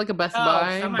 It's like a Best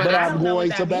Buy. But I'm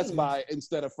going to Best Buy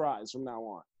instead of fries from now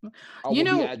on. I will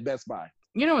be at Best Buy.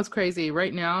 You know what's crazy?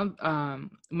 Right now,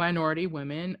 minority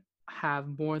women have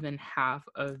more than half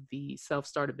of the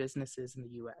self-started businesses in the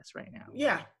U.S. right now.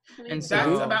 Yeah, and so,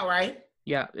 that's about right.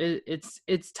 Yeah,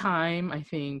 it's time, I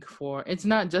think, for, it's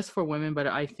not just for women, but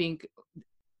I think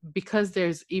because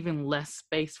there's even less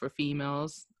space for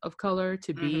females of color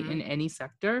to be in any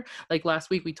sector. Like last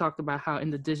week we talked about how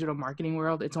in the digital marketing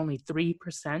world, it's only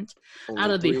 3% out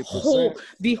of the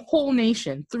whole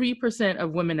nation, 3%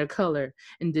 of women of color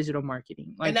in digital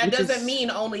marketing. Like, and that doesn't mean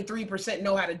only 3%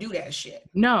 know how to do that shit.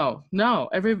 No,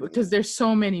 because there's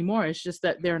so many more. It's just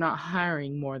that they're not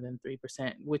hiring more than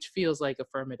 3%, which feels like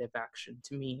affirmative action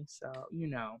to me. So, you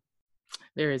know,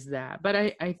 there is that. But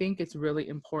I think it's really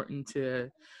important to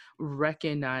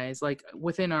recognize, like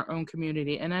within our own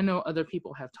community, and I know other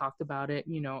people have talked about it,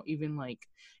 you know, even like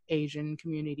Asian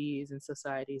communities and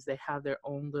societies, they have their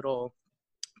own little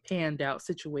panned out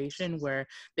situation where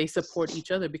they support each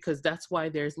other, because that's why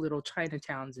there's little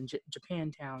Chinatowns and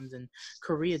Japan towns and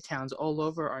Korea towns all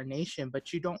over our nation,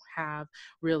 but you don't have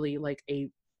really like a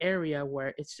area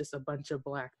where it's just a bunch of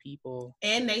Black people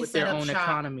and they with set their up own shop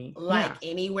economy like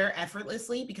anywhere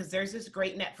effortlessly, because there's this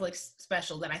great Netflix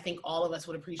special that I think all of us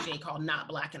would appreciate called Not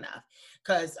Black Enough.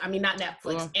 Because I mean, not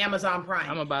Netflix, Amazon Prime.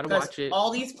 I'm about to watch it. All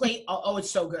these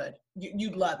it's so good.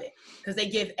 You'd love it, because they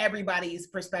give everybody's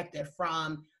perspective,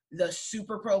 from the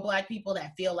super pro Black people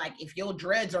that feel like if your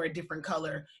dreads are a different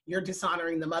color, you're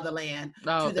dishonoring the motherland,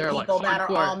 to the people that are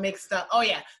all mixed up. Oh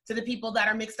yeah, to the people that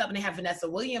are mixed up, and they have Vanessa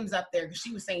Williams up there because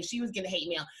she was saying she was getting hate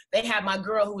mail. They had my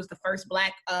girl who was the first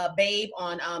Black babe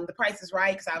on The Price is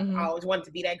Right, because I always wanted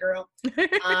to be that girl.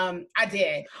 I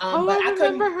did. But I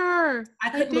remember her.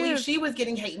 I couldn't believe she was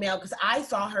getting hate mail, because I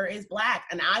saw her as Black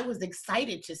and I was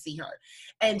excited to see her,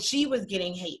 and she was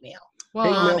getting hate mail.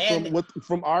 Well,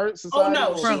 from our society?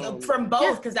 Oh no, from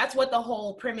both, because that's what the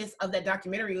whole premise of that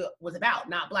documentary was about.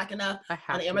 Not Black Enough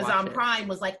on Amazon Prime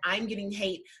was like, I'm getting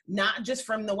hate not just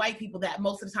from the white people that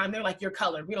most of the time they're like, you're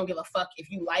colored. We don't give a fuck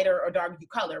if you lighter or darker, you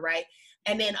color, right?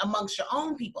 And then amongst your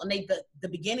own people, and the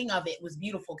beginning of it was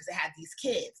beautiful because it had these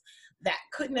kids that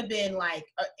couldn't have been like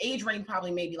age range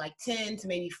probably maybe like 10 to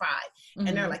maybe 5,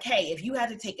 and they're like, hey, if you had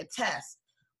to take a test,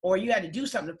 or you had to do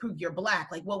something to prove you're Black,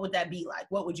 like what would that be like?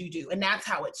 What would you do? And that's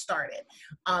how it started.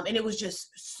 And it was just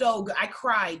so good. I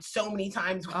cried so many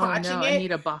times watching it. I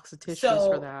need a box of tissues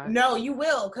for that. No, you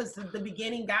will, because the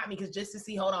beginning got me, because just to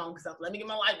see, hold on, because let me get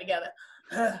my life together.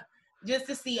 just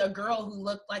to see a girl who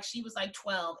looked like she was like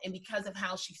 12, and because of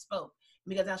how she spoke,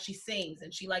 because how she sings,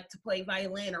 and she liked to play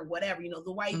violin or whatever,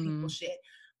 the white people shit.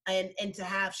 And to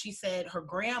have, she said her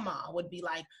grandma would be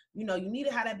like, you need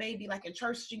to have that baby like in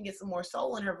church so she can get some more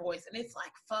soul in her voice. And it's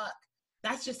like, fuck,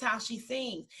 that's just how she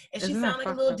sings. And she sound like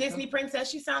a little Disney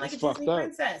princess. She sound like a Disney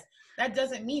princess. That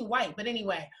doesn't mean white. But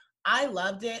anyway, I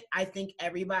loved it. I think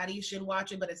everybody should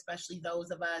watch it, but especially those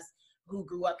of us who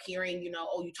grew up hearing,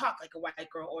 oh, you talk like a white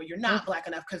girl, or you're not black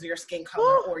enough because of your skin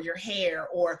color or your hair,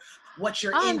 or what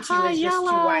you're into is just too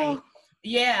white.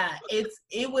 Yeah,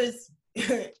 it was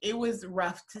it was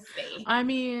rough to say. I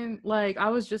mean, like, I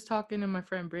was just talking to my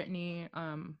friend Brittany,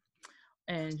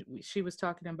 and she was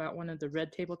talking about one of the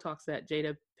Red Table Talks that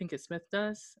Jada Pinkett Smith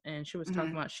does, and she was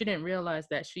talking about, she didn't realize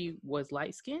that she was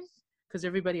light skinned because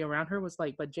everybody around her was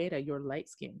like, but Jada, you're light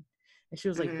skinned. And she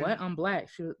was like, what? I'm black.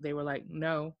 They were like,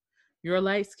 no, you're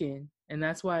light skinned. And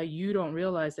that's why you don't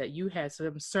realize that you had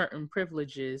some certain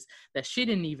privileges that she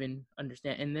didn't even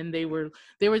understand. And then they were,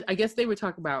 I guess they were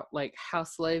talking about like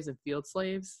house slaves and field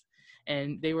slaves.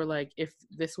 And they were like, if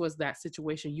this was that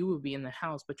situation, you would be in the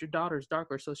house, but your daughter's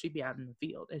darker, so she'd be out in the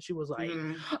field. And she was like,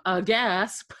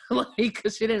 gasp, like,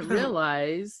 because she didn't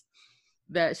realize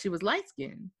that she was light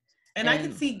skinned. And I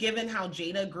can see, given how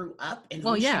Jada grew up and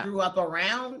who she grew up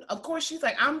around, of course she's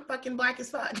like, I'm fucking black as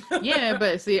fuck. Yeah,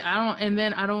 but see, I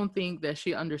don't think that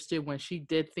she understood when she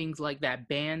did things like that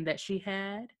band that she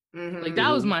had. Like,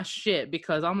 that was my shit,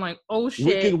 because I'm like, oh shit.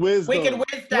 Wicked Wisdom.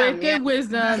 Wicked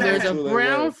Wisdom. There's a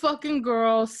brown fucking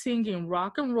girl singing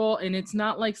rock and roll, and it's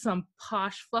not like some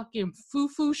posh fucking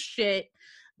foo-foo shit.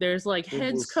 There's like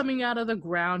heads coming out of the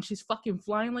ground. She's fucking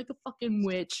flying like a fucking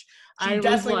witch. She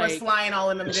definitely was flying all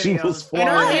in the videos. And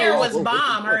her hair was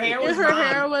bomb. Her hair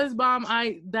was bomb.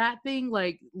 That thing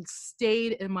like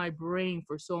stayed in my brain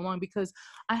for so long, because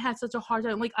I had such a hard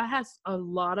time. Like, I had a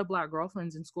lot of black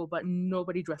girlfriends in school, but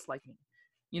nobody dressed like me.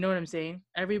 You know what I'm saying?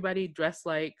 Everybody dressed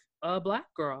like a black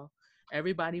girl.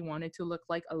 Everybody wanted to look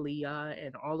like Aaliyah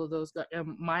and all of those.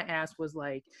 And my ass was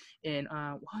like in,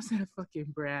 what was that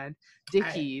fucking brand?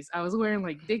 Dickies. I was wearing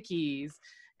like Dickies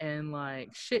and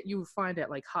like shit you would find at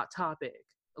like Hot Topic.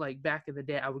 Like back in the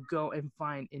day, I would go and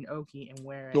find an Okie and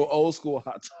wear it. The old school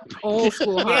Hot Topic. Old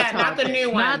school Hot Topic. Not the new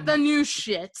one. Not the new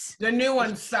shit. The new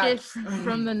one sucks.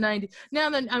 From the 90s. Now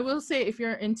then, I will say, if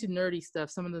you're into nerdy stuff,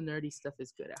 some of the nerdy stuff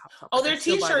is good at Hot Topic. Oh, their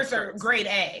t-shirts are grade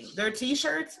A. Their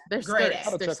t-shirts, they're grade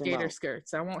skirts. A. They're skater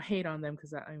skirts. I won't hate on them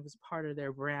because I was part of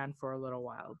their brand for a little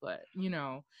while. But,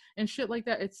 and shit like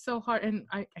that, it's so hard. And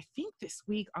I think this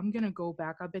week I'm going to go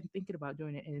back. I've been thinking about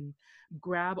doing it and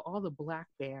grab all the black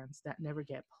bands that never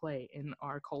get play in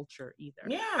our culture either.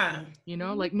 Yeah.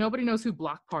 Like, nobody knows who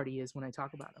Block Party is when I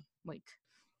talk about them. Like,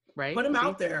 right? Put them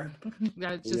out there.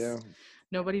 That's just,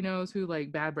 nobody knows who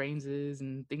like Bad Brains is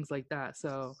and things like that.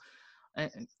 So,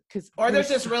 or there's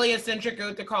this really eccentric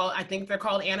group I think they're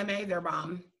called Anime. They're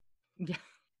bomb. Yeah.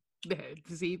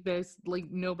 See, there's like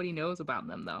nobody knows about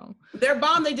them though. They're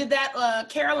bomb. They did that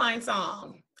Caroline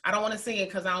song. I don't want to sing it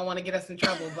because I don't want to get us in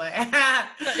trouble, but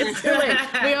it's too late.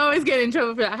 We always get in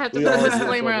trouble for that. I have to put a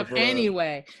disclaimer up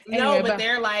anyway. No, but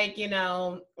they're like,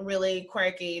 really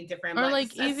quirky, different. Or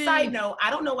like, even side note, I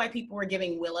don't know why people were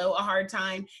giving Willow a hard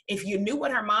time. If you knew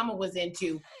what her mama was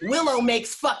into, Willow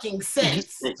makes fucking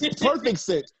sense. Perfect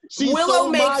sense. Willow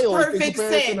makes perfect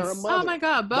sense. Oh my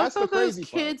god, both of those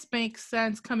kids make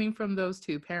sense coming from those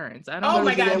two parents. I don't know. Oh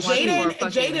my god,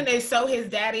 Jaden is so his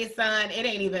daddy's son. It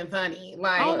ain't even funny.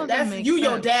 Like, that's you,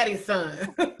 your daddy's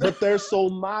son. But they're so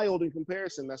mild in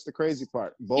comparison. That's the crazy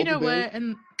part. Both you know what?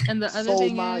 And the other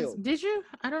thing mild. Is,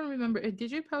 I don't remember.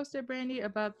 Did you post it, Brandy,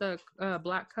 about the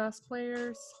black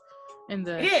cosplayers and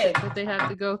the shit that they have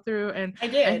to go through? And I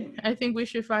did. I think we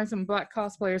should find some black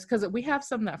cosplayers because we have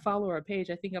some that follow our page.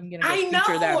 I think I'm gonna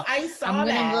feature them. I saw I'm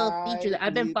that. gonna feature that.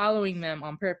 I've been following them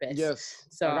on purpose. Yes.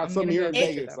 So I got some here in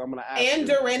Vegas. So I'm gonna ask. And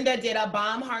Dorinda did a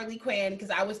bomb Harley Quinn because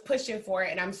I was pushing for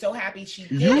it, and I'm so happy she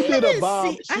did. You did a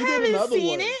bomb. I haven't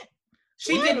seen it.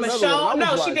 She did Michonne.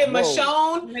 No, she did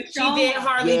Michonne. She did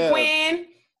Harley Quinn.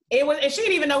 And she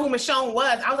didn't even know who Michonne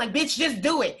was. I was like, bitch, just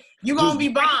do it. You gonna be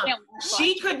bomb.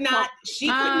 She couldn't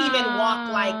even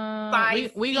walk like 5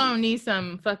 feet. We gonna need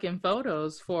some fucking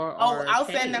photos for I'll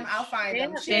send them. I'll find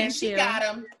them. She got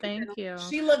them. Thank you.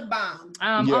 She looked bomb.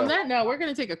 On that note, we're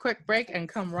gonna take a quick break and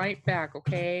come right back,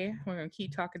 okay? We're gonna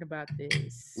keep talking about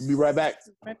this. We'll be right back.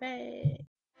 Right back.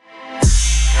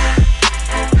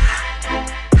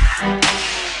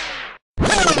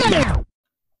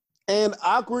 An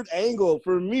awkward angle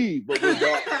for me, but with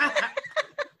that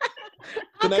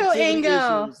Uncle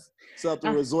Angle. So I have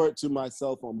to resort to my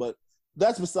cell phone. But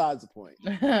That's besides the point.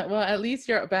 Well, at least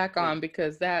you're back on,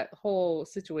 because that whole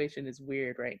situation is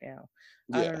weird right now.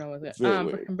 I don't know what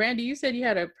that. Brandy, you said you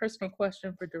had a personal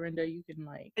question for Dorinda. You can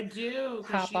like. I do,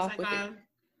 because hop she's off like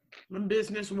with a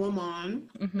businesswoman.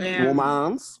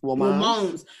 Mm-hmm.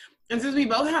 Womans. And since we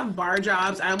both have bar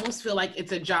jobs, I almost feel like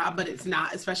it's a job, but it's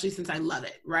not, especially since I love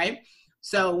it, right?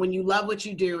 So when you love what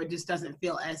you do, it just doesn't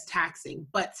feel as taxing.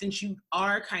 But since you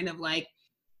are kind of like,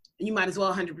 you might as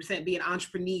well 100% be an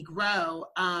entrepreneur.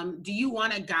 Do you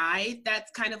want a guy that's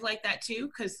kind of like that too?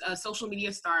 Because a social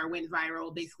media star went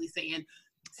viral basically saying,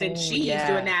 since she's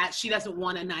doing that, she doesn't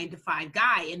want a 9-to-5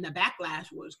 guy. And the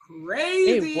backlash was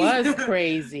crazy. It was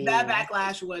crazy. That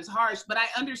backlash was harsh, but I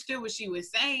understood what she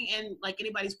was saying. And like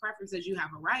anybody's preferences, you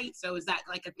have a right. So is that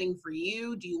like a thing for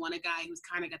you? Do you want a guy who's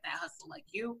kind of got that hustle like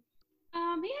you? He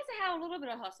has to have a little bit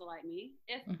of hustle like me.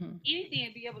 If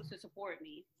anything, be able to support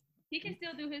me. He can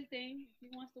still do his thing. If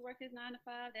he wants to work his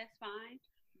 9-to-5, that's fine.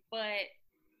 But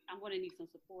I'm going to need some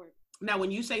support. Now,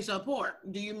 when you say support,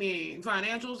 do you mean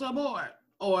financial support?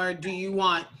 Or do you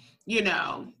want,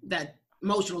 that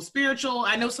emotional, spiritual?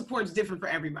 I know support's different for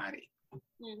everybody.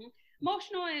 Mm-hmm.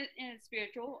 Emotional and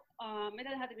spiritual. It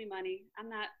doesn't have to be money. I'm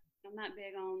not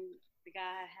big on the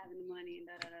guy having the money and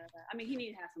da-da-da-da. I mean, he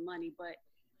needs to have some money, but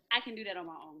I can do that on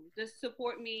my own. Just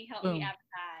support me, help me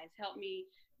advertise, help me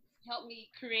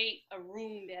create a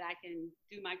room that I can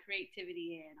do my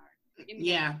creativity in, or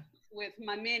with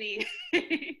my mini.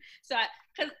 So,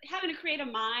 because having a creative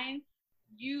mind,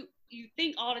 you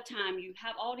think all the time, you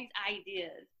have all these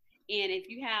ideas, and if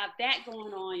you have that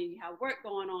going on, you have work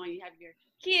going on, you have your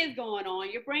kids going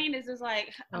on, your brain is just like,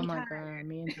 oh my God,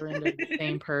 me and Dorinda are the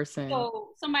same person. So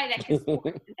somebody that can support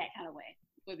in that kind of way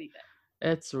would be good.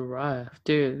 It's rough,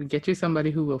 dude. Get you somebody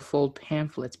who will fold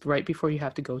pamphlets right before you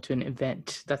have to go to an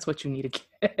event. That's what you need to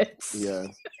get. Yeah.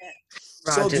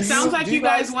 So it sounds like you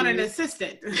guys want an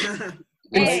assistant.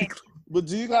 But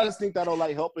do you guys think that'll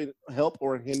like help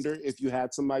or hinder if you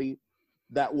had somebody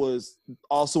that was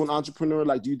also an entrepreneur?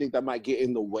 Like, do you think that might get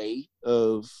in the way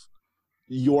of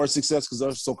your success because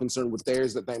they're so concerned with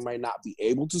theirs that they might not be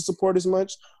able to support as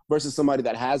much, versus somebody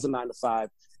that has a 9-to-5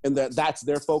 and that's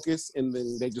their focus, and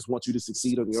then they just want you to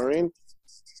succeed on your end?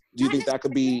 Do you think that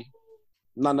could be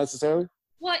not necessarily?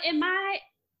 Well, in my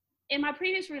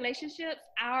previous relationships,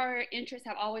 our interests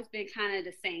have always been kind of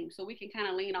the same, so we can kind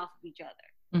of lean off of each other.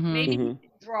 Mm-hmm. Maybe he can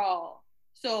draw,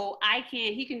 so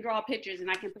he can draw pictures and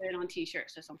I can put it on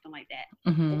T-shirts or something like that.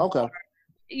 Mm-hmm. Okay.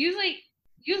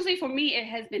 Usually for me, it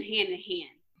has been hand in hand.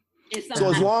 So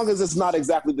as long as it's not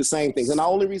exactly the same things. And the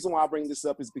only reason why I bring this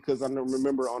up is because I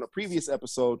remember on a previous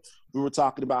episode, we were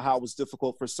talking about how it was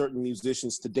difficult for certain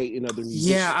musicians to date another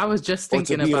musician. Yeah, I was just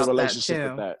thinking about that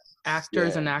too.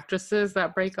 Actors and actresses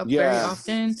that break up very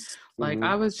often. Like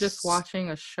I was just watching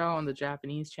a show on the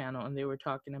Japanese channel, and they were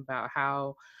talking about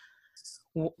how,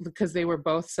 because they were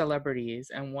both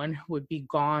celebrities, and one would be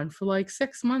gone for like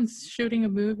 6 months shooting a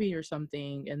movie or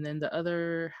something, and then the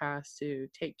other has to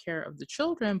take care of the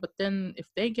children. But then if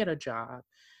they get a job,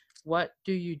 what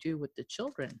do you do with the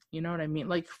children? You know what I mean?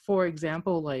 Like, for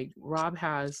example, like Rob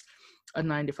has a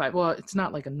 9-to-5. Well, it's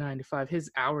not like a 9-to-5. His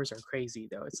hours are crazy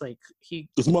though. It's like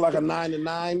it's more like a 9 to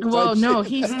 9. Well, no,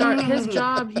 his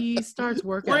job. He starts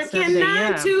working at 7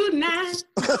 9 to 9.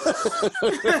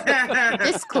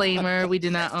 Disclaimer: we do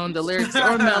not own the lyrics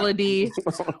or melody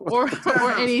or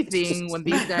anything when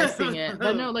these guys sing it.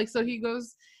 But no, like, so he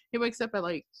wakes up at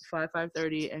like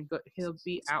 5:30 and he'll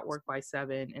be at work by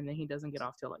 7, and then he doesn't get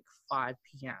off till like 5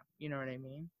 p.m. You know what I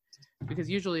mean? Because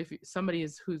usually if somebody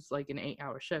who's like an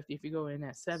 8-hour shift, if you go in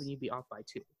at 7, you'd be off by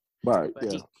 2. Right.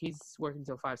 But he's working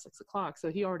till 5, 6 o'clock.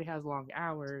 So he already has long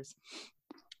hours.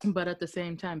 But at the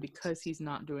same time, because he's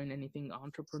not doing anything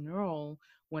entrepreneurial,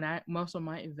 most of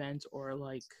my events, or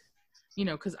like,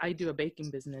 because I do a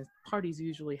baking business, parties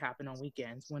usually happen on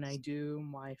weekends. When I do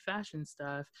my fashion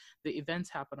stuff, the events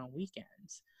happen on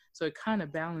weekends. So it kind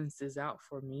of balances out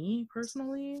for me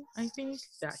personally, I think,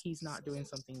 that he's not doing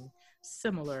something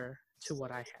similar to what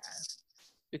I have.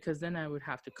 Because then I would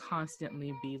have to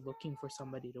constantly be looking for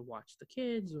somebody to watch the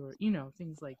kids or,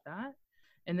 things like that.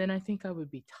 And then I think I would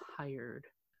be tired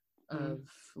of,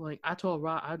 like, I told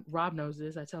Rob knows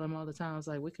this. I tell him all the time, I was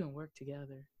like, we can work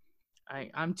together.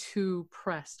 I'm too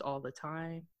pressed all the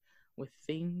time. with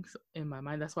things in my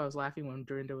mind. That's why I was laughing when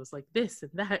Dorinda was like this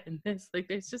and that and this. Like,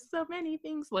 there's just so many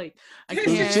things. Like, I can't.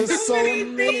 There's just so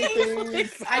many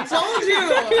things. I told you.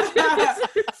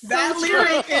 That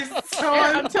lyric is so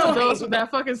I'm telling those,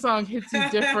 that fucking song hits you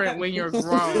different when you're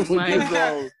grown.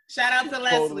 Like, shout out to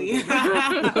Leslie.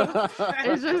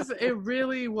 It's just, it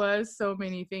really was so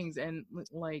many things. And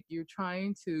like, you're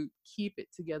trying to keep it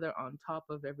together on top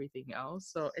of everything else.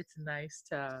 So it's nice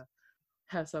to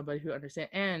have somebody who understands,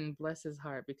 and bless his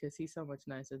heart, because he's so much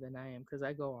nicer than I am, because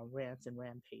I go on rants and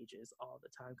rampages all the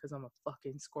time because I'm a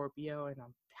fucking Scorpio and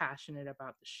I'm passionate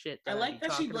about the shit that I like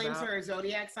that she blames about. her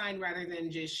zodiac sign rather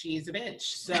than just she's a bitch.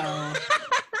 So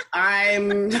I'm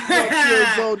your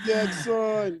zodiac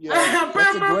sign. Yeah,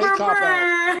 that's a great cop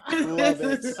out. Love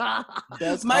it.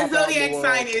 Best my cop out in zodiac the world.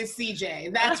 sign is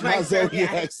CJ. That's My my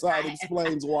zodiac sign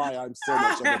explains why I'm so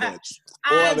much of a bitch.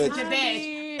 I'm Love such it. a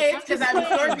bitch. It's because I'm a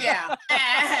Scorpio.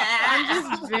 I'm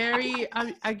just very,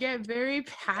 I get very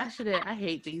passionate. I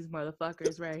hate these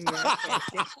motherfuckers right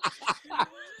here.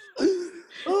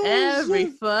 Every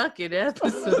fucking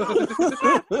episode.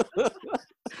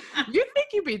 You think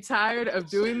you'd be tired of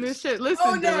doing this shit?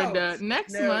 Listen, Dorinda,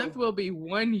 next month will be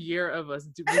 1 year of us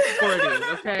recording,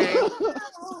 okay?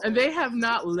 And they have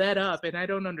not let up, and I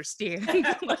don't understand.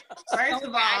 First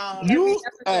of all,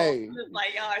 hey.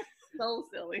 Like, y'all are so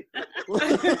silly.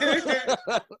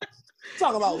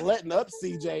 Talk about letting up,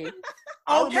 CJ.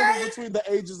 I remember between the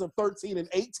ages of 13 and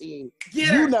 18,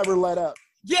 you never let up.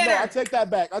 I take that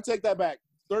back.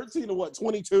 13 to what,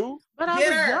 22? But I was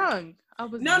young.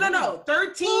 No.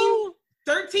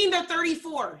 13 to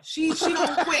 34. She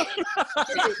don't quit.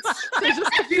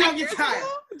 She don't get tired.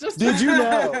 Did you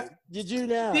know? Did you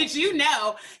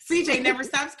know? CJ never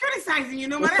stops criticizing you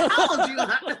no matter how old you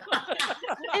are.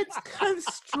 It's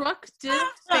constructive.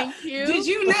 Thank you. Did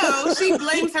you know she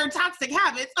blames her toxic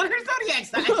habits on her zodiac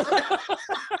sign?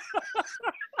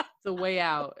 It's a way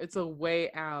out. It's a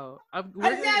way out.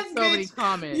 We're getting so many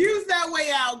comments. Use that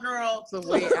way out, girl. It's a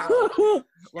way out.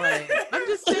 Like, I'm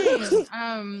just saying,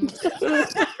 I'm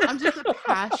just a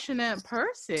passionate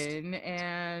person,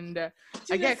 and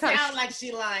she I get sound like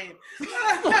she lying.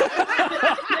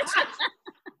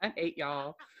 I hate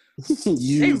y'all.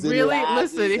 They really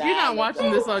listen. If you're not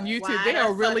watching this on YouTube, they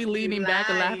are really leaning back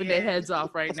and laughing their heads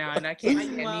off right now, and I can't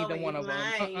stand neither one of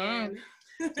them.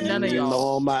 None of y'all.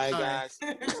 Oh my gosh.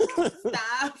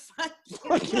 Stop.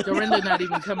 Dorinda not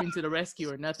even coming to the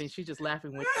rescue or nothing. She's just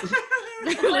laughing with you.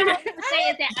 What I have to say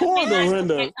is that Poor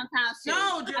Dorinda.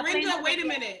 No, Dorinda, wait a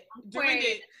minute. Dorinda,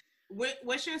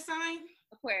 what's your sign?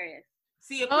 Aquarius.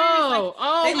 See, Aquarius,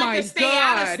 they like to stay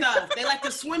out of God. stuff. They like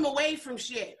to swim away from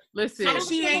shit. Listen. So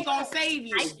she ain't gonna save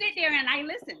you. I sit there and I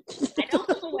listen. I don't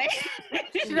move away.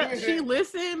 She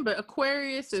listen, but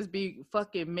Aquarius is be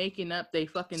fucking making up they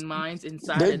fucking minds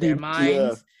inside of their minds.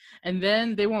 Yeah. And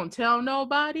then they won't tell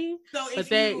nobody, So but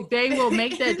they will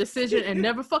make that decision and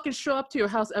never fucking show up to your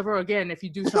house ever again if you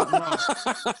do something wrong.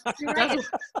 Right.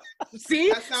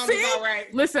 See? That sounds about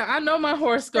right. Listen, I know my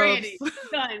horoscopes.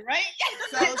 Done, right?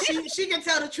 So she can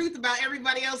tell the truth about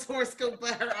everybody else's horoscope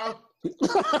but her own. What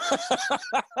do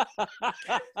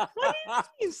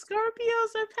you mean?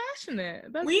 Scorpios are passionate.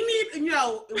 We need,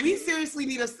 we seriously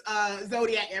need a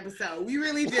Zodiac episode. We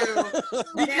really do.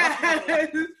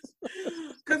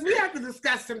 Because we have to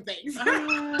discuss some things.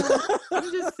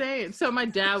 I'm just saying. So my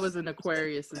dad was an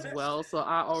Aquarius as well, so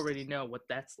I already know what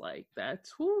that's like.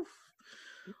 That's whew.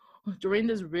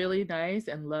 Dorinda's really nice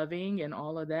and loving and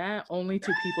all of that, only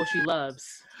to people she loves.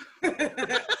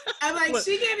 I'm like,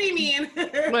 she can be mean.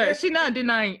 But she's not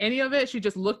denying any of it. She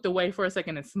just looked away for a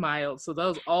second and smiled. So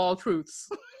those all truths.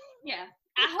 Yeah.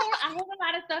 I hold a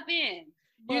lot of stuff in.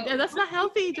 That's not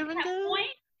healthy, Dorinda.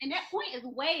 And that point is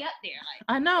way up there. Like,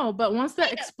 I know, but once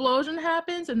that explosion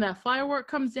happens and that firework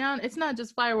comes down, it's not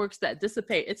just fireworks that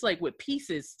dissipate. It's like with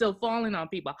pieces still falling on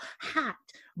people, hot,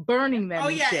 burning them. Oh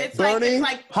yeah, shit. it's burning,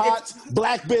 like hot,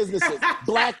 black businesses,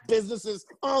 black businesses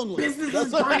only.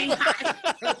 Businesses burning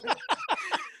hot.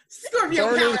 Scorpio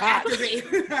Burning power hot. activate.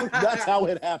 That's how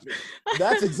it happened.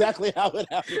 That's exactly how it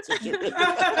happened to you.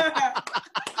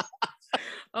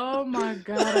 Oh my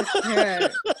God, I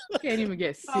can't even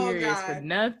get serious for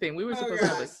nothing. We were supposed to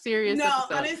have a serious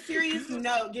episode. On a serious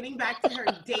note, getting back to her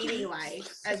dating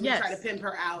life as we try to pimp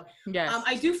her out. Yes.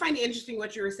 I do find it interesting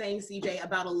what you were saying, CJ,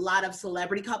 about a lot of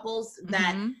celebrity couples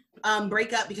that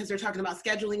break up because they're talking about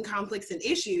scheduling conflicts and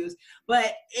issues.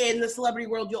 But in the celebrity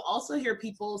world, you'll also hear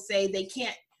people say they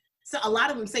can't So a lot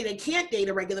of them say they can't date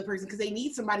a regular person because they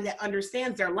need somebody that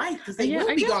understands their life because they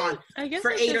will be gone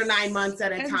for 8 or 9 months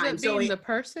at a time. So the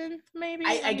person, maybe.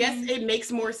 I guess it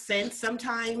makes more sense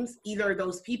sometimes. Either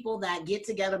those people that get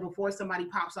together before somebody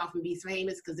pops off and be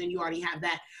famous, because then you already have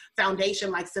that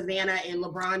foundation, like Savannah and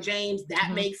LeBron James.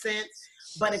 That makes sense.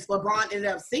 But if LeBron ended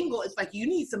up single, it's like you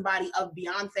need somebody of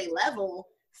Beyonce level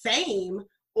fame.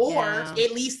 Or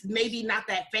at least maybe not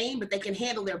that fame, but they can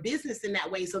handle their business in that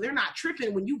way. So they're not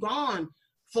tripping when you gone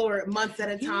for months at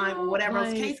a time or whatever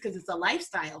else case, because it's a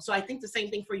lifestyle. So I think the same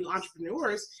thing for you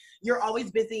entrepreneurs. You're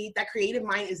always busy. That creative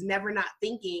mind is never not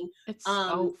thinking. It's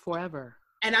forever.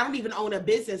 And I don't even own a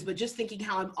business, but just thinking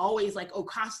how I'm always like, oh,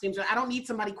 costumes. I don't need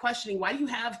somebody questioning, why do you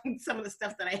have some of the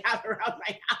stuff that I have around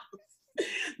my house?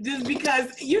 Just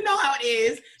because you know how it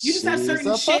is. You just have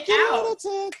certain shit out.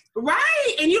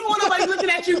 Right. And you don't want nobody looking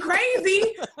at you crazy.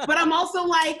 But I'm also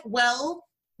like, well,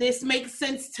 this makes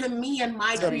sense to me and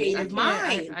my creative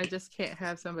mind. I just can't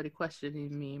have somebody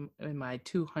questioning me in my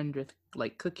 200th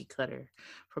like cookie cutter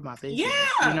for my business.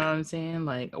 Yeah. You know what I'm saying?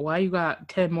 Like, why you got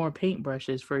 10 more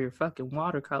paintbrushes for your fucking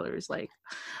watercolors? Like,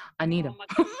 I need them.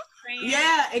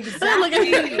 Yeah,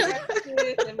 exactly.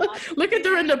 Look at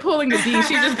Dorinda pulling a D. She's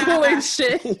just pulling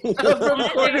shit from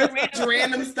corners.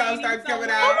 Random stuff starts coming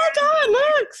out. Oh my God,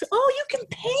 look. Oh, you can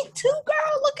paint too,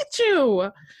 girl. Look at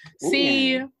you.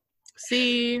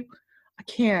 See, I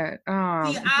can't.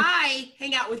 See, I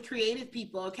hang out with creative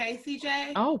people, okay,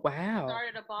 CJ? Oh, wow.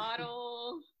 Started a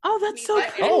bottle. Oh, that's so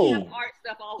cool. Art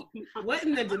stuff all what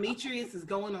in the Demetrius is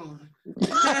going on?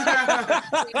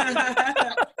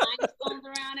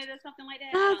 Around it or something like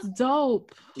that. That's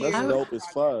dope. That's dope as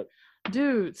fuck.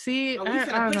 Dude, see, we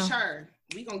gonna push her.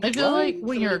 I feel like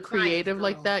when you're creative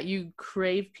like that, you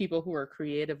crave people who are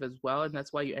creative as well, and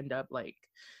that's why you end up like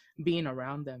being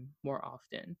around them more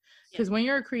often. Because when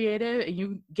you're creative and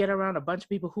you get around a bunch of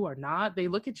people who are not, they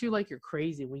look at you like you're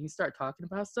crazy when you start talking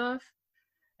about stuff,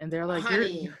 and they're like,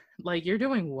 you're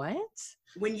doing what?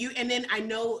 When you, and then I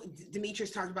know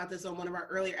Demetrius talked about this on one of our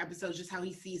earlier episodes, just how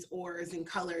he sees auras and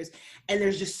colors, and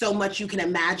there's just so much you can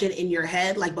imagine in your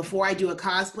head. Like before I do a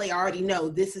cosplay, I already know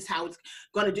this is how it's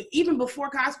going to do. Even before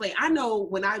cosplay, I know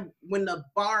when the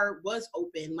bar was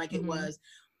open, like it was,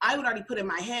 I would already put in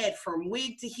my head from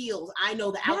wig to heels. I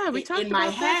know the outfit in my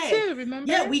head. Too, remember?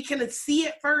 Yeah, we can see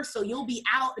it first. So you'll be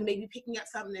out and maybe picking up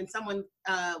something, and someone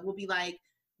will be like,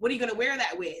 what are you going to wear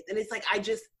that with? And it's like, I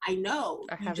know.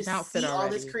 I you have just an outfit see all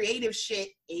already. this creative shit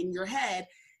in your head.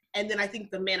 And then I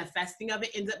think the manifesting of it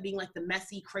ends up being like the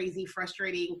messy, crazy,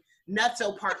 frustrating,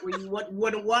 nutso part where you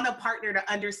would want a partner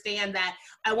to understand that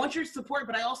I want your support,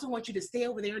 but I also want you to stay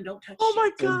over there and don't touch Oh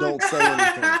my God. And don't say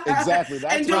anything. Exactly.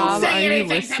 That's and don't say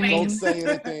anything to me. Don't say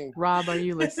anything. Rob, are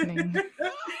you listening?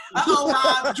 Uh-oh,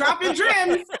 Rob. Dropping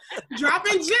gems.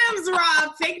 Dropping gems,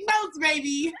 Rob. Take notes,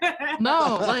 baby.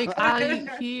 No,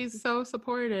 like he's so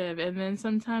supportive. And then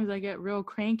sometimes I get real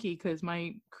cranky because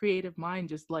my creative mind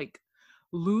just like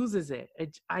loses it.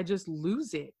 I just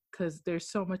lose it because there's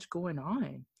so much going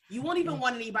on. You won't even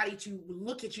want anybody to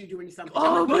look at you doing something.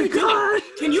 Oh my God.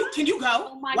 Can you go?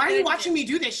 Oh Why are you watching me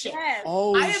do this shit? Yes.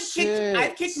 Oh,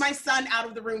 I've kicked my son out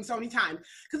of the room so many times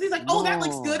because he's like, oh, that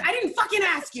looks good. I didn't fucking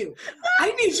ask you.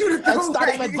 I need you to go.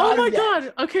 Oh my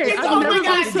God. Okay, I've never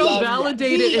been so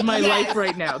validated in my life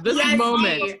right now. This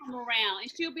moment. Come around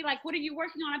and she'll be like, what are you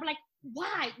working on? I'll be like,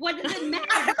 why? What does it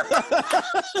matter?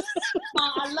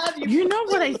 Mom, I love you. You know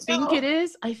what I think it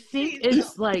is? I think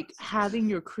it's like having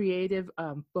your creative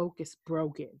focus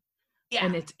broken. Yeah.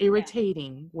 And it's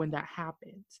irritating when that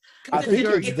happens. I think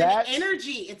it's that an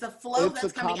energy. It's a flow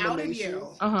that's coming out of you.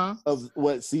 Of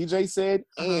what CJ said,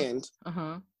 and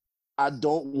I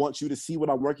don't want you to see what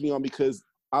I'm working on because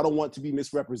I don't want to be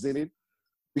misrepresented.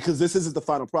 Because this isn't the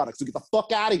final product. So get the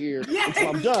fuck out of here until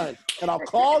I'm done. And I'll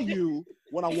call you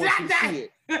when I want you to see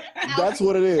it. That's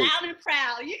what it is. Loud and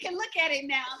proud. You can look at it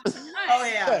now. Oh,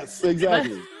 yeah. Yes,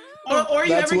 exactly. Or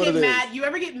you ever get mad? You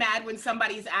ever get mad when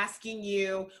somebody's asking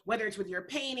you, whether it's with your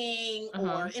painting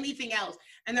or anything else,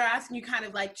 and they're asking you kind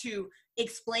of like to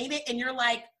explain it, and you're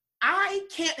like, I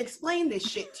can't explain this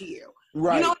shit to you.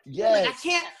 Right. You know, yes. like I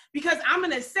can't, because I'm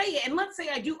going to say it. And let's say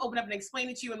I do open up and explain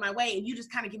it to you in my way and you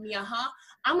just kind of give me I'm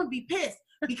going to be pissed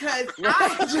because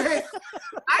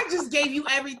I just gave you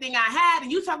everything I had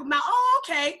and you talking about, oh,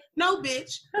 okay. No,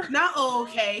 bitch. Not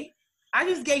okay. I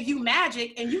just gave you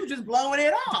magic and you just blowing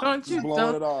it off.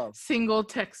 Don't single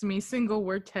text me, single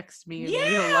word text me in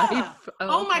real life.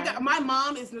 Oh my God. My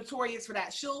mom is notorious for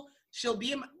that. She'll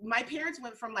be, my parents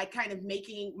went from like kind of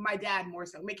making, my dad more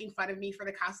so, making fun of me for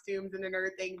the costumes and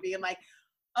another thing, being like,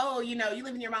 oh, you know, you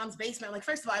live in your mom's basement. Like,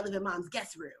 first of all, I live in mom's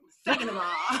guest room. Second of all,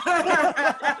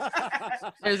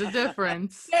 There's a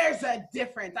difference. There's a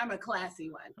difference. I'm a classy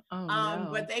one. Oh, no.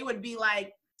 But they would be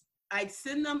like, I'd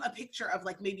send them a picture of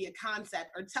like maybe a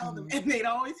concept or tell them, and they'd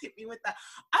always hit me with the,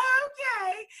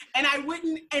 okay. And I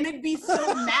wouldn't, and it'd be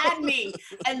so maddening.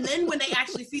 And then when they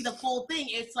actually see the full thing,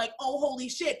 it's like, oh, holy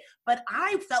shit. But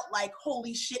I felt like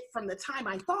holy shit from the time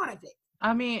I thought of it.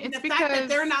 I mean, it's the because fact that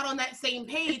they're not on that same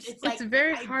page, it's like,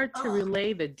 very hard to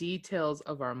relay the details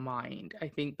of our mind. I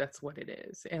think that's what it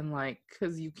is. And like,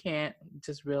 because you can't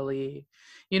just really,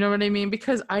 you know what I mean?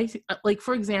 Because like,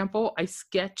 for example, I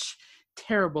sketch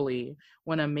terribly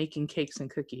when I'm making cakes and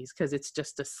cookies because it's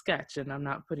just a sketch and I'm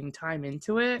not putting time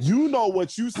into it. You know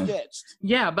what you sketched.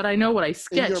 Yeah, but I know what I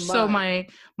sketched. So my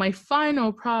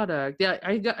final product, yeah,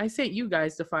 I sent you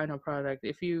guys the final product.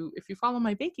 If you follow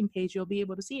my baking page, you'll be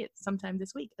able to see it sometime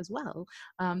this week as well.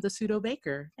 The pseudo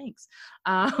baker, thanks.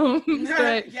 But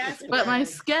my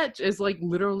sketch is like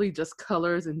literally just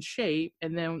colors and shape,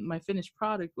 and then my finished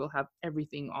product will have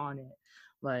everything on it,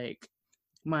 like.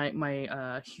 My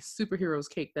superheroes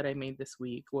cake that I made this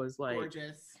week was like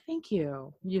gorgeous. Thank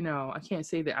you. You know, I can't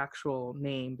say the actual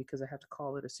name because I have to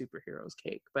call it a superheroes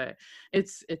cake, but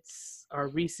it's our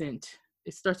recent.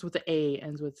 It starts with the A,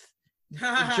 ends with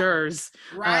Jers.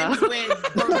 Rhymes with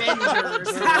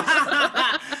Avengers.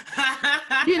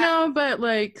 You know, but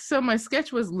like, so my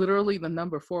sketch was literally the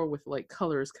number 4 with like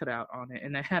colors cut out on it,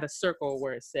 and I had a circle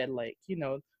where it said like, you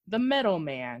know, the Metal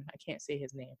Man. I can't say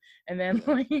his name, and then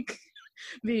like.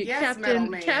 The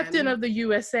captain of the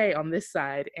USA on this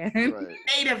side, and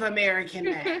Native American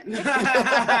man.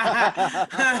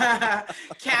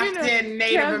 Captain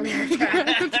Native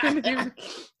American.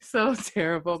 So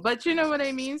terrible, but you know what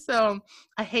I mean. So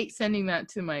I hate sending that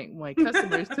to my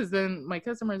customers because then my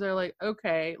customers are like,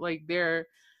 okay, like they're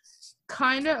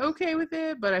kind of okay with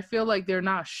it, but I feel like they're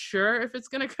not sure if it's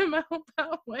gonna come out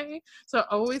that way. So I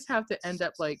always have to end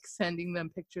up like sending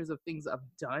them pictures of things I've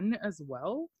done as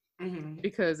well.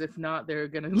 Because if not, they're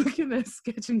gonna look at that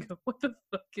sketch and go, "What the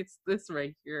fuck is this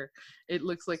right here? It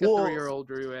looks like a 3-year-old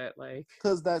drew it." Like,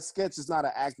 because that sketch is not an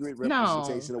accurate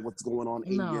representation of what's going on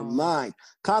in your mind.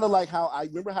 Kind of like how I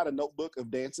remember had a notebook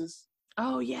of dances.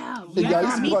 Oh yeah, me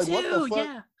too. What the fuck?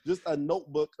 Yeah. Just a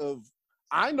notebook of.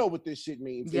 I know what this shit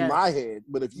means in my head,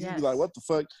 but if you be like, "What the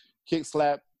fuck?" Kick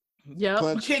slap.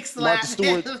 Punch, kick slap.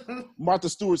 Martha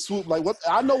Stewart swoop. Like what?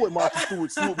 I know what Martha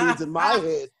Stewart swoop means in my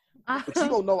head. But you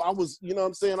don't know. I was, you know what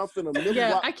I'm saying? I'm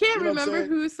finna I can't remember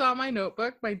who saw my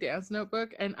notebook, my dance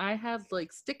notebook, and I had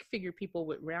like stick figure people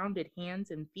with rounded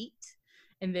hands and feet,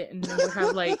 and then we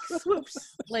have like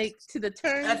swoops like to the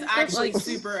turn. That's actually like,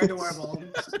 super adorable.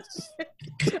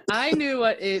 I knew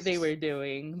what they were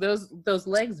doing. Those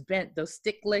legs bent, those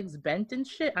stick legs bent and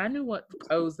shit. I knew what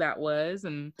pose that was.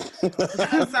 And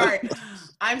sorry,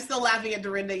 I'm still laughing at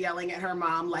Dorinda yelling at her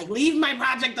mom, like, "Leave my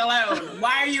project alone.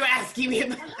 Why are you asking me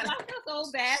about it?" I feel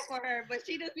so bad for her, but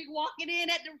she just be walking in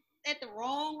at the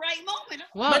wrong right moment.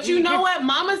 Well, but you know what?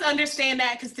 Mamas understand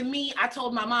that, because to me, I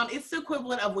told my mom it's the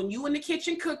equivalent of when you in the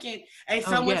kitchen cooking and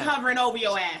someone's hovering over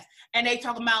your ass and they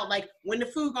talking about like when the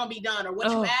food gonna be done or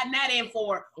what you adding that in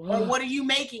for or what are you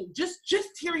making. Just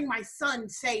hearing my son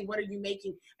say what are you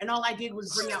making and all I did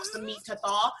was bring out some meat to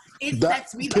thaw. It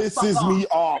sets me the fuck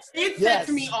off. It sets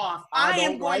me off. I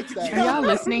am going to kill. Are y'all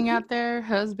listening out there,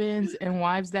 husbands and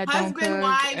wives that don't cook,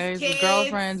 wives, kids,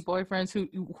 girlfriends, boyfriends,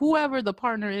 whoever the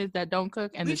partner is that don't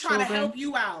cook, and we the children. We trying to help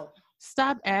you out.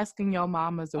 Stop asking your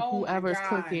mamas or whoever's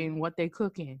cooking what they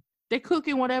cooking. They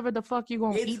cooking whatever the fuck you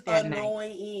gonna eat that night. It's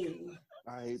annoying.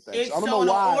 I hate that. I don't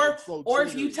know why. Or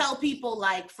if you tell people,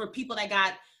 like for people that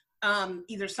got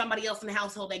either somebody else in the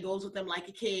household that goes with them like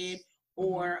a kid,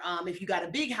 or if you got a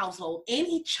big household,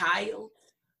 any child,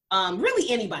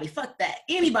 really anybody, fuck that.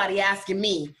 Anybody asking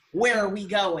me, where are we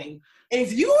going?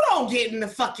 If you don't get in the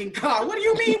fucking car, what do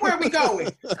you mean where are we going?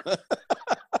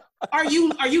 Are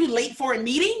you late for a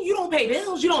meeting? You don't pay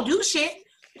bills. You don't do shit.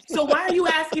 So why are you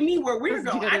asking me where we're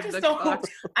going? I just don't.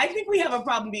 I think we have a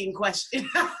problem being questioned.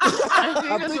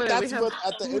 I think that's what,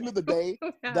 at the end of the day,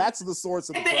 that's the source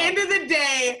of the problem. At the end of the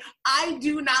day, I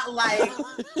do not like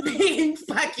being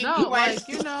fucking questioned. Like,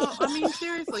 you know, I mean,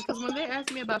 seriously, because when they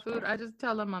ask me about food, I just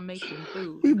tell them I'm making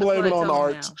food. We blame it on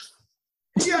art.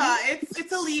 Yeah,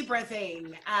 it's a Libra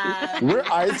thing. We're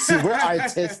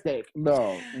artistic.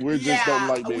 No, we just don't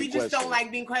like being questioned. We just don't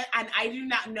like being questioned, and I do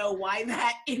not know why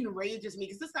that enrages me,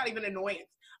 because it's not even annoyance.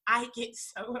 I get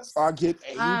so upset. I get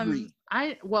angry.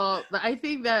 I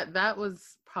think that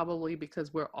was probably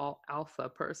because we're all alpha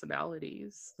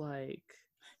personalities. Like,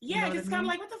 yeah, it's kind of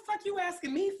like, what the fuck you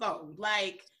asking me for?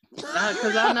 Like.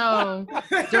 Because I know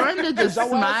Dorinda just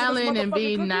smiling and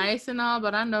being nice and all,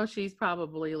 but I know she's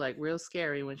probably like real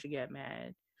scary when she get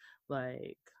mad.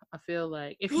 Like, I feel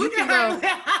like if Look you can at go,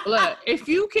 her. look, if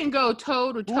you can go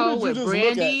toe to toe with She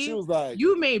Brandy, was like,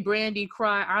 you made Brandy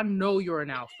cry. I know you're an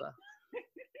alpha.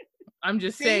 I'm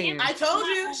just saying. I told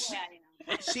you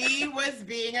she was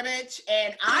being a bitch,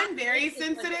 and I'm very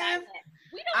sensitive.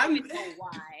 We don't even know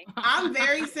why. I'm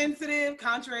very sensitive,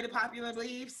 contrary to popular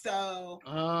belief. So,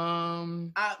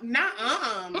 bitch.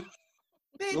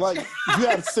 like, you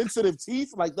have sensitive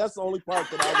teeth. Like, that's the only part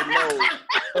that I would know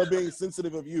of being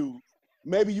sensitive of you.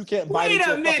 Maybe you can't bite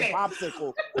into a fucking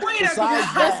popsicle. Wait Besides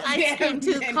a that, ice cream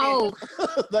too cold.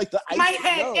 like the ice. My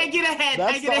head, I get a head.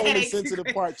 That's I get the a only headache. sensitive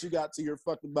part you got to your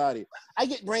fucking body. I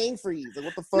get brain freeze. Like,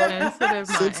 what the fuck?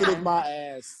 Sensitive my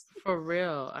ass. For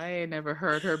real, I ain't never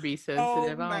heard her be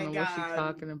sensitive. I don't know what she's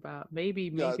talking about. Maybe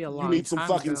a long time. You need some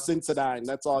fucking ago. Sensodyne.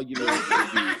 That's all you need.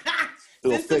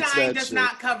 It'll fix that does shit.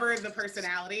 not cover the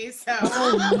personality, so.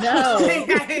 Oh no!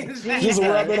 Just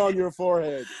rub it on your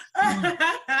forehead.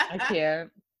 I can't.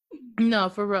 No,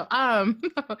 for real.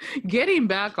 Getting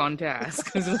back on task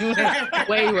because we went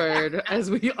wayward as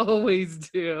we always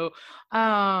do.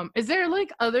 Is there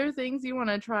like other things you want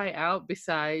to try out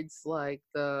besides like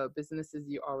the businesses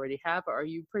you already have, or are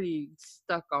you pretty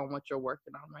stuck on what you're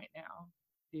working on right now?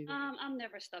 I'm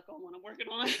never stuck on what I'm working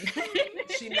on.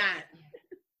 She's not.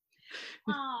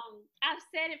 I've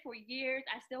said it for years.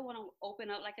 I still want to open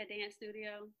up like a dance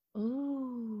studio.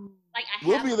 Ooh. Like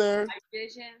We'll be there. My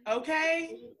vision. Okay.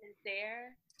 Is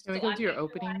there. Can we go to your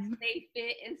opening? Stay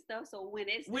fit and stuff. So when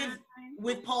it's with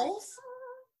poles.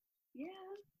 Yeah.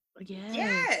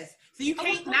 Yes. So you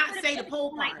can't not say the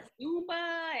pole part. Like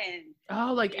Zumba and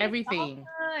like everything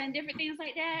and different things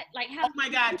like that. Like how? Oh my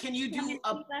God! Can you do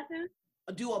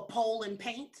a pole and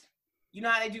paint? You know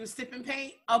how they do sip and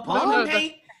paint? A pole and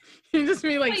paint. You just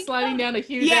mean like sliding down a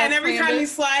huge. Yeah, and every time you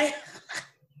slide.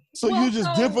 So you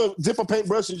just dip a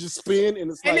paintbrush and just spin,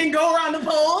 and it's like, and then go around the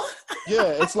pole.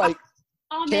 Yeah, it's like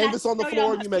canvas on the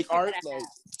floor, and you make art. Like.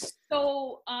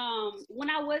 So when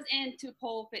I was into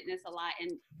pole fitness a lot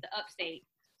in the upstate,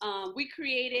 we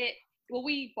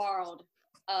borrowed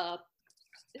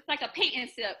it's like a paint and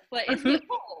sip, but it's with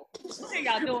pole. What are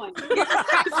y'all doing?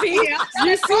 See? You see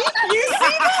this? See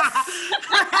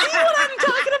what I'm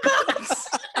talking about?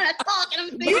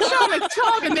 You trying to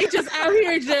talk and they just out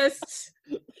here just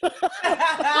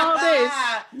all this.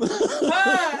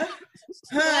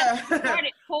 I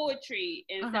started poetry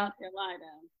in South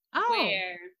Carolina,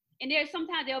 and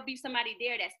sometimes there'll be somebody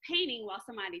there that's painting while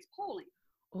somebody's polling.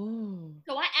 Oh.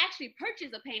 So I actually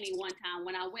purchased a painting one time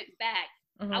when I went back.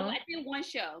 I did one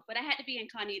show, but I had to be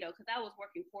incognito because I was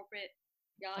working corporate.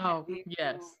 Y'all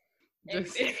yes.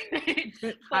 Just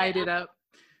hide it up.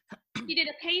 He did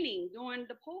a painting during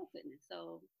the pole fitness,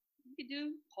 so you could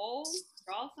do pole,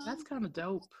 draw something. That's kind of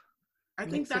dope. I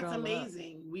think that's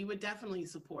amazing. We would definitely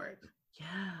support.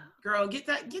 Yeah, girl, get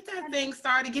that thing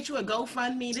started. Get you a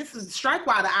GoFundMe. This is Strike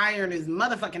While the Iron is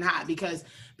motherfucking hot because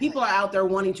people are out there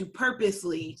wanting to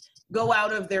purposely go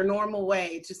out of their normal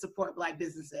way to support Black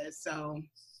businesses. So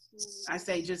I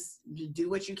say just do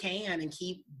what you can and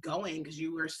keep going because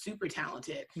you are super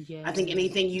talented. Yeah. I think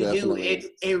anything you do,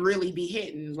 it really be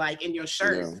hitting like in your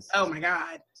shirt. Yeah. Oh my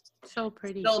God. So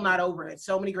pretty. Still not over it.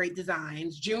 So many great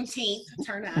designs. Juneteenth,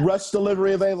 turn up. Rush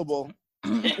delivery available.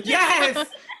 Yes.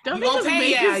 Don't you gonna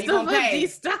pay? Yeah, you gonna pay.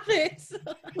 Stop it.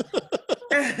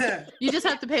 You just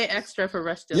have to pay extra for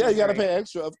rush delivery. Yeah, you gotta pay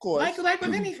extra, of course. Like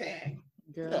with anything.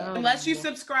 Girl. Unless you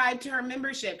subscribe to her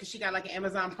membership because she got like an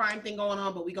Amazon Prime thing going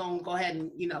on, but we gonna go ahead and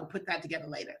put that together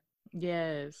later.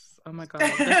 Yes. Oh my God.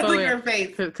 Look at her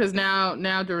face. Because now,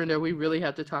 Dorinda, we really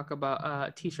have to talk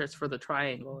about t-shirts for the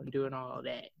triangle and doing all of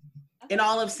that. And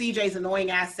all of CJ's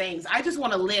annoying ass sayings. I just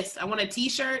want a list. I want a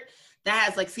t-shirt that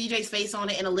has like CJ's face on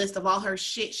it and a list of all her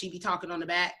shit she be talking on the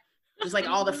back. Just like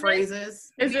all the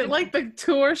phrases. Is it like the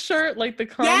tour shirt, like the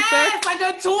concert? Yes, like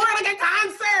a tour, like a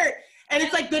concert. And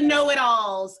it's like the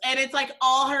know-it-alls. And it's like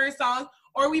all her songs.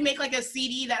 Or we make like a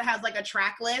CD that has like a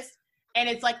track list. And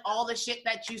it's like all the shit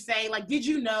that you say. Like, did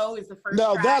you know is the first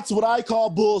track. That's what I call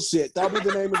bullshit. That'll be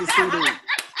the name of the CD.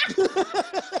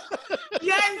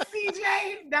 Yes,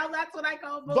 CJ. Now that's what I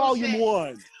call bullshit. Volume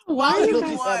 1. Why you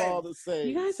guys all the same?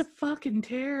 You guys are fucking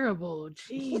terrible.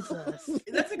 Jesus.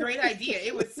 That's a great idea.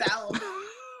 It would sell.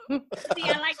 See,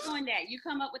 I like doing that. You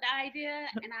come up with the idea,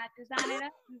 and I design it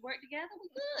up. We work together. We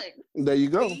good. There you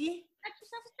go. See?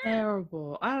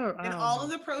 Terrible. I don't and know. All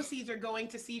of the proceeds are going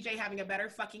to CJ having a better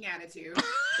fucking attitude.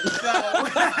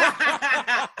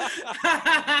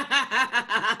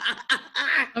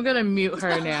 I'm gonna mute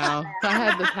her now. I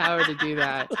have the power to do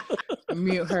that.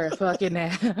 Mute her fucking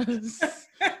ass.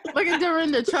 Look at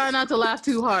Dorinda, try not to laugh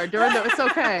too hard. Dorinda, it's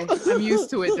okay. I'm used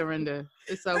to it, Dorinda.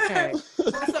 It's okay.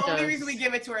 That's the only reason we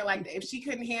give it to her like that. If she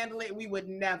couldn't handle it, we would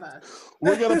never.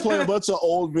 We're going to play a bunch of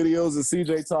old videos of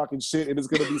CJ talking shit, and it's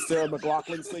going to be Sarah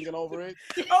McLachlan singing over it.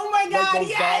 Oh my God, Like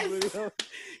yes! videos.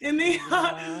 In the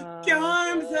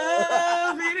arms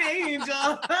of an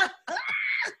angel.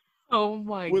 Oh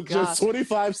my With God. just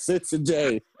 25 cents a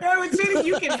day.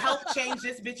 You can help change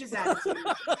this bitch's attitude.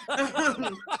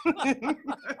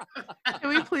 Can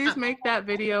we please make that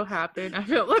video happen? I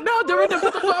feel like, no, Dorinda,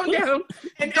 put the phone down.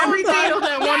 And Don't everything. dial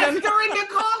that one. Yes, Dorinda,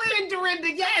 call in,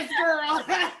 Dorinda. Yes, girl.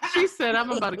 She said,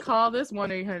 I'm about to call this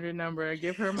 1-800 number and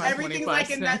give her my Everything's 25 like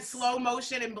cents. in that slow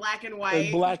motion in black and white.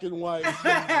 In black and white.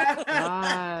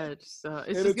 God. So it's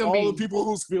And just it's going all to the be... people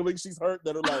whose feelings she's hurt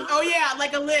that are like, Oh yeah,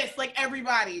 like a list, like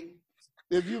everybody.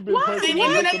 if you've been Why personally do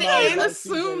you victimized guys by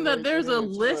assume CJ, that there's a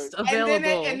it's list like-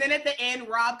 available? And then at the end,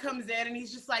 Rob comes in and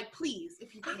he's just like, please,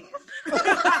 if you can.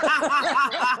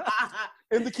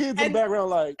 And the kids in And- the background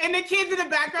like, And the kids in the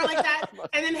background like that.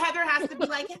 And then Heather has to be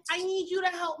like, I need you to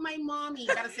help my mommy.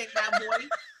 Gotta say that boy.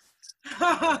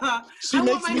 she I want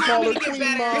makes my me call her mommy to get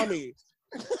Queen better. Mommy.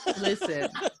 Listen.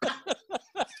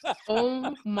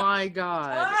 Oh my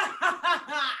God.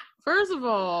 First of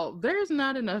all, there's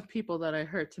not enough people that I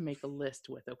hurt to make a list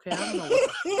with, okay? I don't know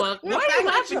what the fuck. Why are you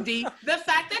laughing, D? The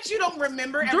fact that you don't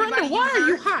remember everybody Dorinda, why are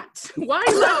you hurt. hot? Why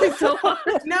are you laughing so hard?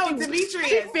 No, She's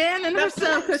Demetrius. fanning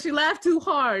herself because she laughed too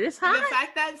hard. It's The hot.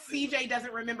 fact that CJ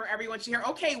doesn't remember everyone she heard.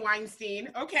 Okay, Weinstein.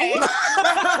 Okay.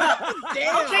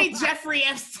 Damn. Okay, Jeffrey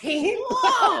Epstein.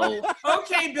 Whoa.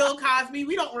 Okay, Bill Cosby.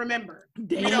 We don't remember.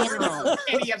 We don't remember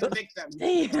any of the victims.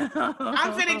 Damn.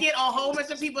 I'm finna get a whole bunch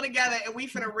of people together and we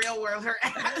finna real world her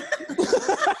ass.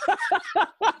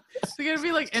 It's gonna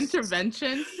be like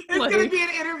intervention. It's Like, gonna be an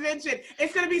intervention.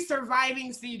 It's gonna be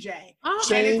surviving CJ. oh,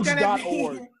 And it's gonna be-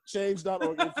 Change.org.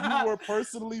 Change.org. If you were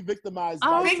personally victimized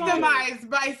Oh by Victimized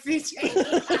by CJ.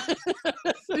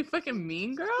 you fucking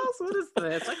mean girls? What is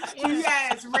this? I can't.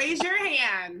 Yes, raise your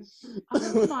hand.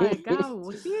 Oh my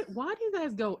God. Why do you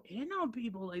guys go in on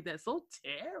people like that? So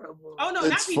terrible. Oh no,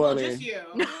 not It's people, funny. just you.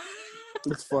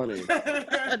 It's funny.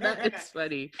 It's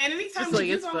funny. And anytime Just like,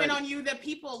 we it's do go in funny. on you, the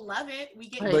people love it. We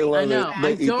get Like, They love I know. it. I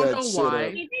They eat don't that know shit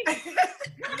why.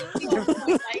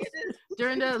 up.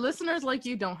 During the listeners like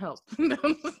you don't help.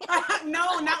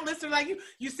 No, not listening like you.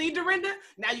 You see Dorinda?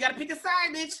 Now you gotta pick a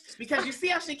side, bitch, because you see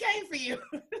how she came for you.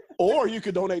 Or you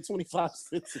could donate 25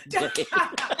 cents a day.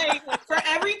 For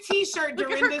every t-shirt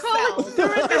Look at her Dorinda calling. sells.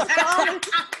 Dorinda's calling.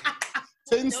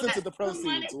 10 cents of the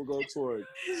proceeds will go toward.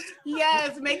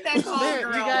 Yes, make that call, There,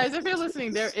 girl. you guys, if you're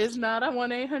listening, there is not a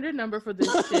 1-800 number for this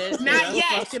shit. Not They're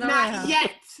yet. fucking Not around.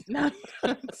 yet. Not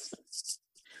yet.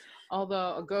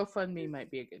 Although a GoFundMe might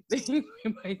be a good thing.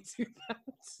 We might do that.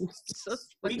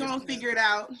 Just We like- gonna figure it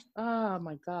out. Oh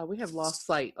my God, we have lost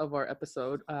sight of our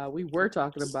episode. We were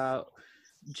talking about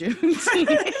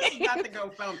Juneteenth. Got to go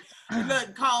phone.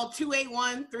 Look, call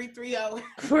 281-330.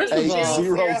 First of all,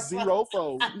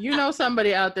 800 you know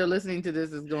somebody out there listening to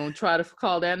this is going to try to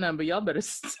call that number. Y'all better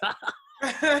stop.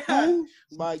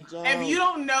 Mike Jones. If you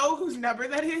don't know whose number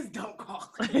that is, don't call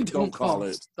it. Don't call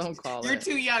it. Don't call You're it.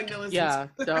 too young to listen. Yeah,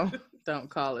 don't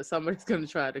call it. Somebody's gonna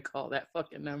try to call that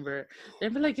fucking number. They'll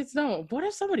be like, it's no. What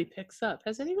if somebody picks up?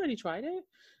 Has anybody tried it?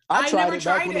 I I tried never it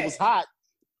back tried when it it. was hot.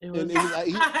 It And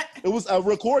was. it was a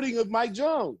recording of Mike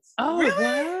Jones. Oh, it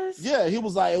was. Yeah, he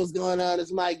was like, "What's going on?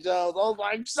 It's Mike Jones." I was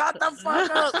like, "Shut the fuck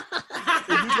up!"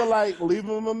 And you can like leave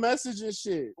him a message and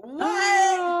shit.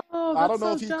 What? Oh, I don't that's know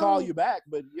so if he'd dope. call you back,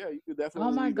 but yeah, you could definitely.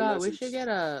 Oh my leave a God, we message.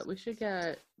 should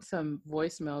get some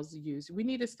voicemails used. We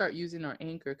need to start using our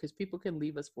Anchor because people can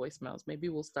leave us voicemails. Maybe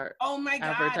we'll start. Oh my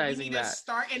God. Advertising We need that. to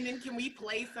start, and then can we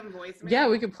play some voicemail? Yeah,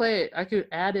 we could play it. I could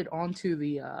add it onto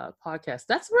the podcast.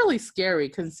 That's really scary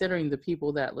considering the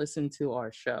people that listen to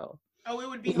our show. Oh, it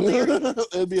would be hilarious.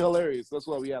 It'd be hilarious. That's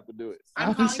why we have to do it. I'm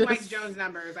I'm calling just- Mike Jones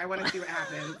numbers. I want to see what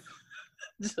happens.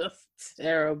 Just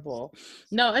terrible.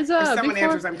 No, it's If someone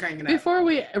answers, I'm cranking up. before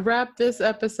we wrap this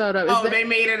episode up. Oh, they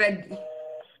made it a.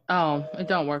 Oh, it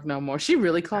don't work no more. She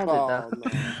really called it Oh, though.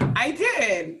 no. I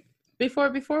did.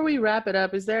 Before we wrap it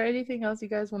up, is there anything else you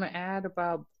guys want to add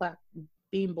about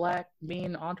being black,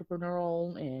 being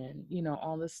entrepreneurial, and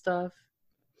all this stuff?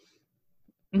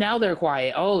 Now they're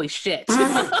quiet. Holy shit.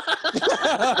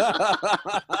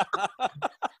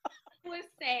 would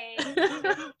say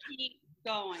just keep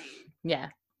going. Yeah.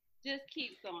 Just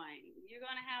keep going. You're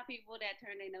gonna have people that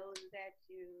turn their noses at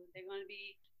you. They're gonna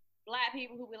be black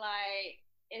people who be like,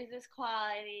 "Is this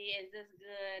quality? Is this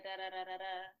good?" Da da da da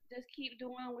da. Just keep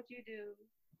doing what you do.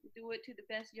 Do it to the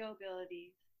best of your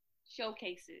abilities.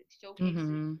 Showcase it. Showcase it.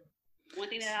 Mhm. One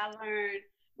thing that I learned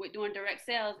with doing direct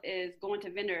sales is going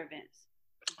to vendor events.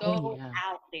 Go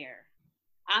out there.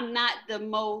 I'm not the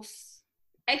most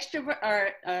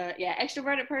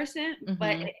extroverted person,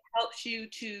 but it helps you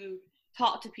to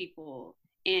talk to people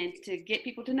and to get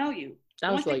people to know you.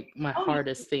 That was like my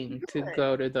hardest thing to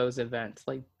go to those events.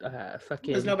 Like, fucking.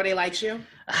 Because nobody likes you?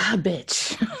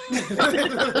 Bitch.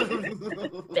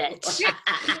 Bitch.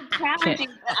 Challenging.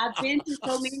 I've been to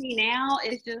so many now.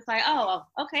 It's just like, oh,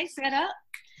 okay, set up,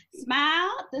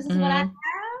 smile. This is what I have.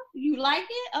 You like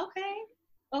it?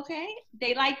 Okay.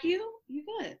 They like you. You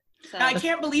good. So. I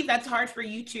can't believe that's hard for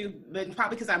you two, but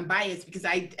probably because I'm biased, because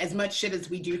as much shit as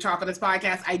we do talk on this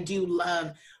podcast, I do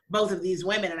love both of these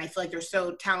women, and I feel like they're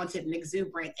so talented and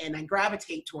exuberant, and I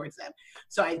gravitate towards them.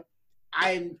 So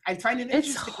I find it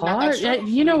interesting. It's hard.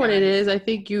 You know what it is? I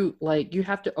think you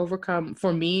have to overcome,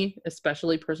 for me,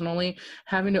 especially personally,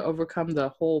 having to overcome the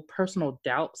whole personal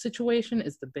doubt situation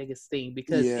is the biggest thing,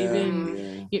 because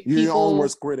you're your own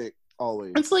worst critic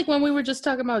always. It's like when we were just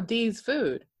talking about Dee's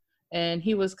food. And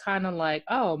he was kind of like,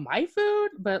 oh, my food?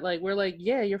 But like, we're like,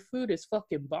 yeah, your food is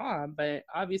fucking bomb. But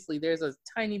obviously there's a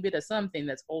tiny bit of something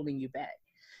that's holding you back.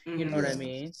 You know what I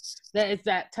mean? That it's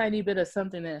that tiny bit of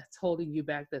something that's holding you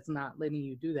back that's not letting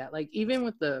you do that. Like, even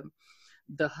with the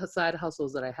side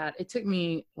hustles that I had, it took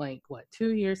me like,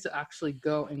 2 years to actually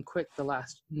go and quit the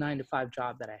last 9-to-5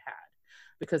 job that I had,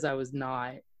 because I was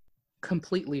not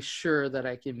completely sure that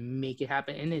I can make it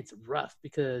happen. And it's rough,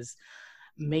 because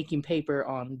making paper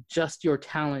on just your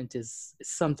talent is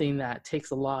something that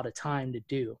takes a lot of time to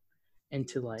do and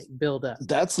to like build up.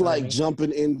 That's like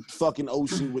jumping in fucking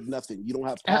ocean with nothing. You don't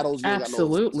have paddles. You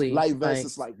absolutely. Got no life vests.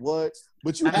 It's like, what?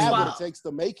 But you have what it takes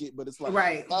to make it. But it's like,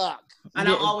 right. Fuck. And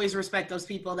I always respect those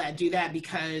people that do that,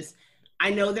 because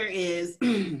I know there is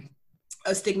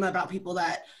a stigma about people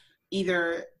that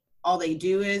either all they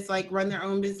do is like run their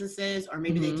own businesses, or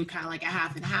maybe they do kind of like a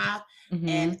half and half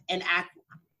and act.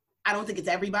 I don't think it's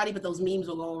everybody, but those memes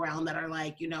will go around that are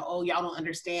like, oh, y'all don't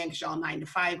understand because y'all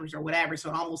 9-to-5ers or whatever.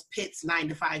 So it almost pits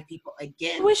 9-to-5 people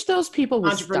again. I wish those people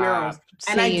would stop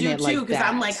saying and I do it too, because like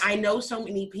I'm like, I know so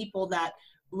many people that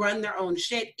run their own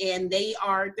shit, and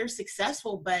they're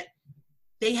successful, but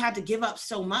they had to give up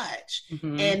so much,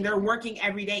 and they're working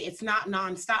every day. It's not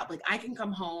nonstop. Like, I can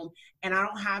come home and I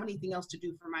don't have anything else to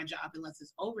do for my job unless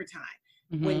it's overtime.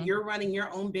 When you're running your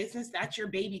own business, that's your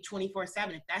baby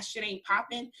 24/7. If that shit ain't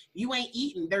popping, you ain't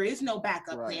eating. There is no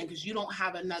backup plan, because you don't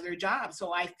have another job.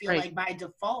 So I feel like by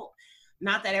default,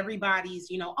 not that everybody's,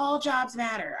 all jobs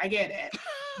matter. I get it.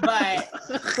 But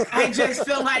I just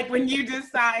feel like when you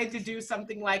decide to do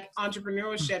something like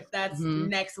entrepreneurship, that's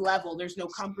next level. There's no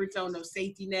comfort zone, no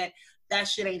safety net. That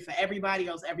shit ain't for everybody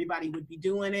else. Everybody would be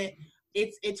doing it.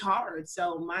 It's hard.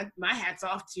 So my hat's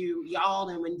off to y'all.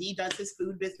 And when Dee does his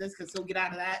food business, because he'll get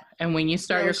out of that. And when you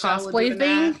start your cosplay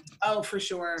thing. Oh, for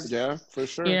sure. Yeah, for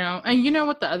sure. And you know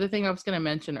what, the other thing I was going to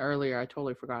mention earlier, I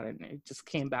totally forgot it, and it just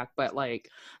came back. But like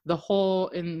the whole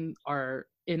in our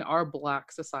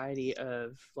Black society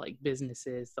of like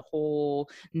businesses, the whole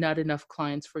not enough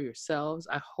clients for yourselves,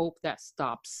 I hope that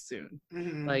stops soon.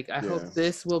 Like, I hope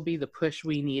this will be the push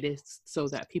we needed, so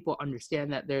that people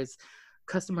understand that there's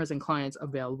customers and clients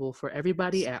available for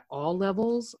everybody at all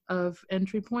levels of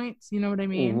entry points. You know what I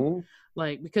mean?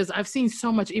 Like, because I've seen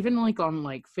so much, even like on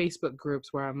like Facebook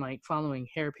groups where I'm like following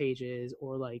hair pages,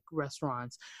 or like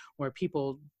restaurants where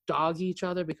people dog each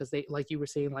other because they, like you were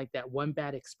saying, like that one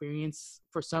bad experience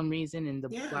for some reason in the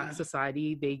Black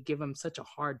society, they give them such a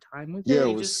hard time with it.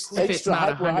 It was if it's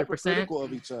not 100%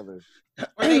 of each other,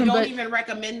 or they don't even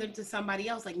recommend them to somebody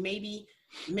else. Like, maybe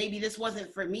this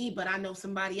wasn't for me, but I know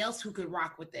somebody else who could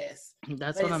rock with this.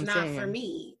 That's what I'm saying. It's not for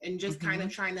me. And just kind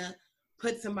of trying to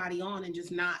put somebody on and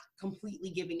just not completely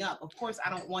giving up. Of course,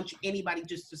 I don't want anybody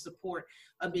just to support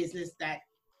a business that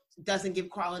doesn't give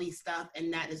quality stuff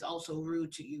and that is also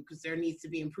rude to you, because there needs to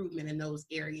be improvement in those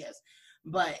areas.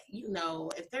 But,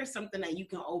 if there's something that you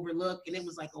can overlook and it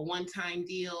was like a one-time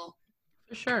deal,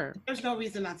 for sure, there's no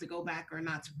reason not to go back or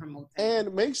not to promote that.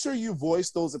 And make sure you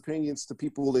voice those opinions to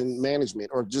people in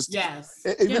management, or just even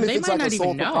if they it's might like not a sole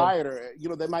even know. proprietor,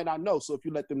 they might not know. So if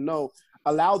you let them know,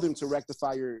 allow them to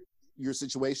rectify your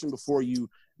situation before you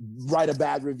write a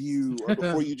bad review, or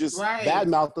before you just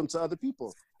badmouth them to other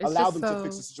people. Allow them to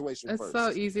fix the situation first. It's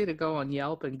so easy to go on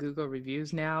Yelp and Google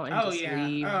reviews now and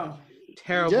leave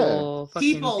terrible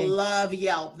people things. Love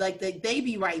Yelp. Like they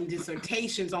be writing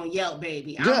dissertations on Yelp,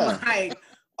 baby. I'm like,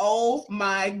 oh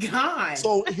my God.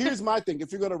 So here's my thing.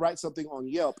 If you're going to write something on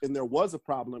Yelp and there was a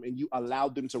problem and you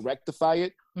allowed them to rectify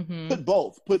it, put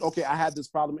both. Okay, I had this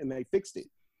problem and they fixed it.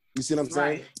 You see what I'm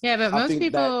saying? Right. Yeah, but most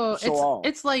people, show off.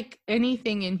 it's like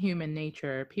anything in human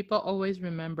nature. People always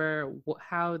remember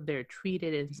how they're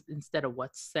treated instead of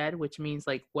what's said, which means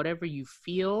like whatever you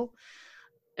feel,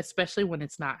 especially when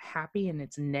it's not happy and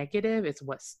it's negative, it's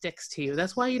what sticks to you.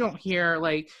 That's why you don't hear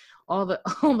like all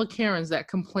the Karens that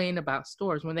complain about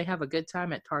stores when they have a good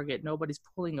time at Target. Nobody's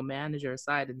pulling a manager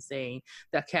aside and saying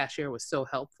that cashier was so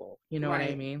helpful. You know what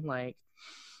I mean? Like,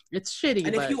 it's shitty.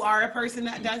 And if you are a person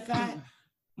that does that,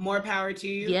 more power to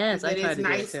you. Yes, I try is to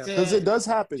nice do it too. Because it does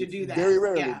happen. To do that. Very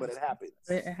rarely, but it happens.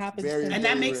 It happens. And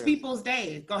that makes people's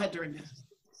day. Go ahead, Dorinda.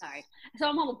 Sorry. So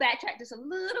I'm gonna backtrack just a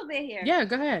little bit here. Yeah,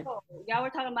 go ahead. So, y'all were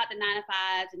talking about the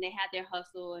 9-to-5s and they have their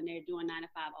hustle and they're doing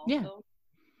 9-to-5 also. Yeah.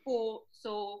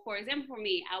 So for example, for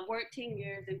me, I worked 10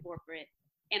 years in corporate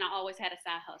and I always had a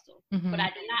side hustle. Mhm. But I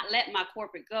did not let my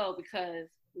corporate go because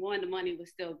one, the money was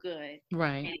still good.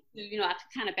 Right. And you know, I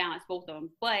could kind of balance both of them.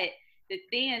 But the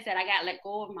thing is that I got let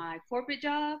go of my corporate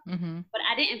job, but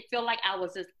I didn't feel like I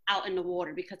was just out in the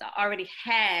water because I already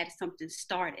had something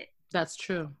started. That's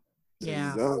true.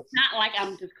 Yeah. So it's not like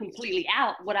I'm just completely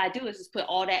out. What I do is just put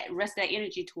all that rest of that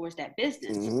energy towards that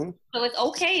business. So it's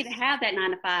okay to have that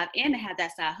 9-to-5 and to have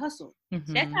that side hustle. That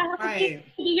side hustle can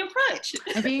be your crutch.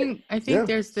 I think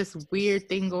there's this weird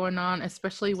thing going on,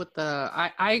 especially with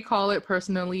I call it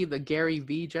personally the Gary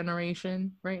Vee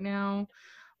generation right now,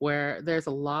 where there's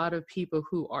a lot of people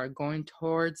who are going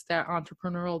towards that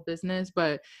entrepreneurial business.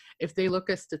 But if they look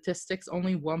at statistics,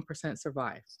 only 1%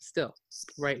 survive still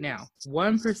right now.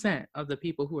 1% of the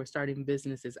people who are starting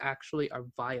businesses actually are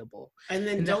viable. And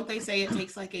then don't they say it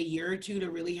takes like a year or two to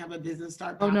really have a business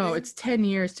start popping? Oh no, it's 10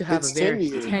 years to have 10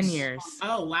 years.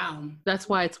 Oh wow. That's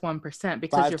why it's 1%,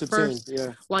 because your first, 10,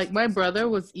 yeah. Like my brother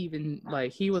was even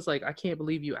like, he was like, I can't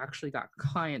believe you actually got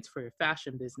clients for your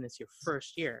fashion business your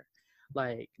first year.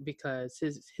 Like, because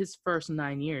his first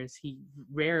 9 years, he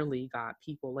rarely got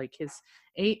people. Like his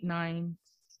 8th and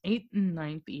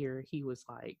 9th year, he was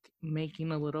like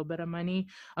making a little bit of money.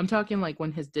 I'm talking like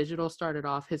when his digital started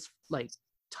off, his like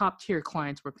top tier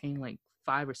clients were paying like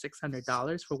 $500 or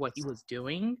 $600 for what he was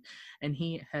doing, and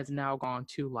he has now gone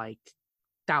to like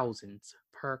thousands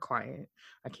per client.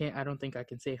 I don't think I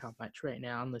can say how much right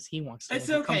now unless he wants to. It's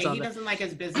okay. He doesn't like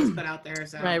his business put out there.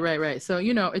 So. Right. So,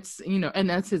 it's, and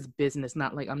that's his business.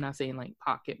 Not like, I'm not saying like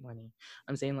pocket money.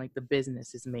 I'm saying like the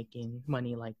business is making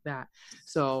money like that.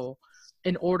 So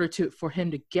in order for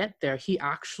him to get there, he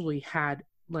actually had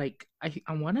like, I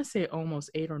want to say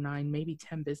almost 8 or 9, maybe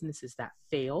 10 businesses that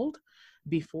failed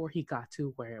before he got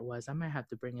to where it was. I might have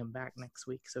to bring him back next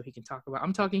week so he can talk about.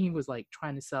 I'm talking, he was like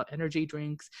trying to sell energy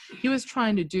drinks. He was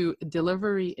trying to do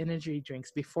delivery energy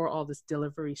drinks before all this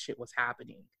delivery shit was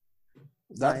happening.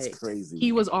 That's like, crazy.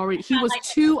 He was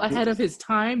too ahead of his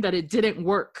time that it didn't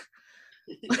work.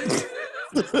 That's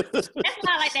why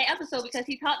I like that episode, because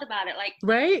he talked about it. Like,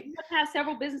 right? You have to have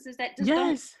several businesses that just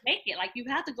don't make it. Like, you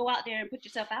have to go out there and put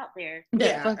yourself out there.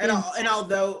 Yeah, and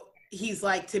although he's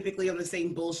like typically on the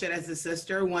same bullshit as his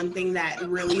sister, one thing that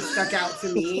really stuck out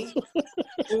to me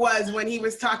was when he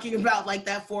was talking about like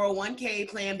that 401k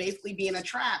plan basically being a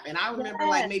trap. And I remember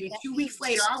like maybe 2 weeks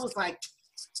later, I was like,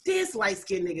 this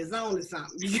light-skinned nigga's on to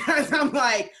something. Because I'm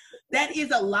like, that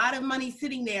is a lot of money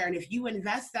sitting there. And if you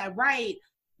invest that right,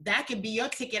 that could be your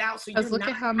ticket out. So let's look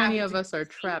at how many of us are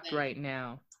trapped right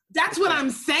now. That's what I'm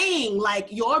saying. Like,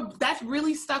 that's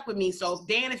really stuck with me. So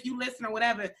Dan, if you listen or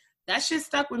whatever, that shit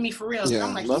stuck with me for real. Yeah,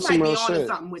 I'm like, he might be on to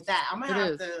something with that. I'm gonna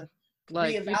have to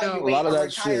reevaluate a lot of my that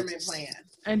retirement plan.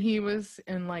 And he was,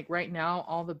 and like right now,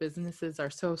 all the businesses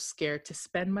are so scared to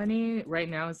spend money. Right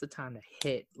now is the time to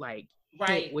hit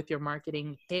with your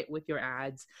marketing, hit with your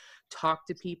ads, talk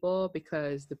to people,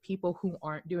 because the people who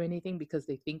aren't doing anything because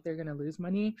they think they're going to lose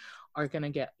money are going to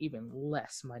get even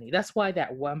less money. That's why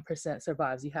that 1%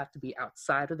 survives. You have to be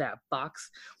outside of that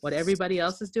box. What everybody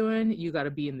else is doing, you got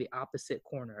to be in the opposite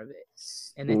corner of it.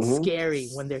 And it's scary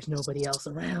when there's nobody else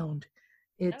around.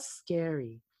 It's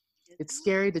scary. It's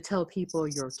scary to tell people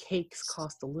your cakes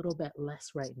cost a little bit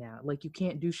less right now. Like, you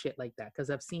can't do shit like that, because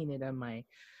I've seen it on my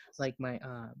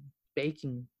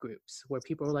baking groups where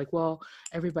people are like, well,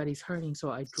 everybody's hurting, so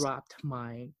I dropped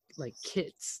my like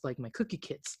kits, like my cookie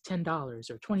kits, $10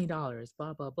 or $20,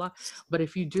 blah blah blah. But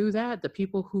if you do that, the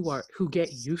people who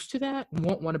get used to that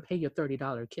won't want to pay your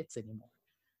 $30 kits anymore.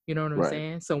 You know what I'm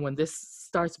saying? So when this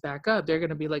starts back up, they're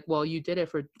gonna be like, well, you did it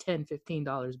for $10,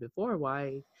 $15 before,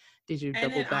 why did you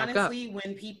double back honestly, up?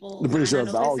 When people,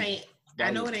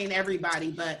 I know it ain't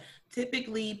everybody, but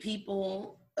typically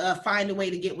people find a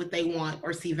way to get what they want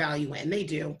or see value in. They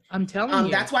do. I'm telling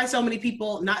you. That's why so many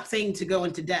people, not saying to go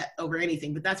into debt over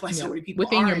anything, but that's why so many people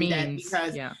within are your in means,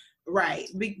 debt, because Right.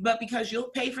 But because you'll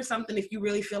pay for something if you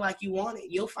really feel like you want it.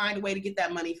 You'll find a way to get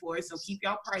that money for it. So keep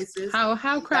y'all prices. How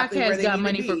exactly crackheads got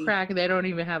money for crack? They don't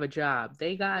even have a job.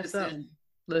 They got Listen.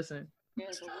 Listen.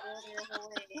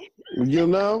 You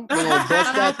know, they're gonna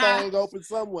bust that thing open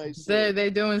some way. They're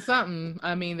doing something.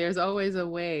 I mean, there's always a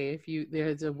way if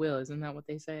there's a will. Isn't that what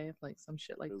they say? Like some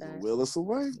shit like There's that. a will is a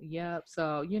way. Yep.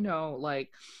 So, like,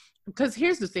 because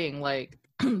here's the thing, like,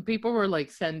 people were like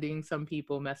sending some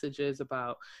people messages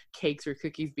about cakes or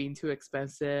cookies being too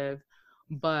expensive,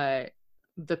 but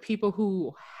the people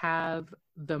who have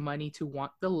the money to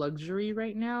want the luxury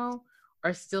right now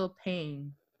are still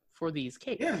paying for these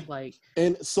cakes. Yeah. Like,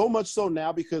 and so much so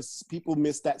now because people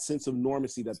miss that sense of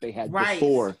normalcy that they had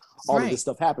before all of this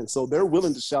stuff happened. So they're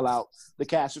willing to shell out the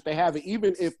cash if they have it,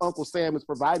 even if Uncle Sam is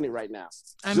providing it right now,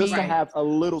 to have a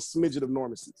little smidget of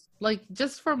normalcy. Like,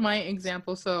 just for my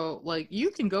example, so like you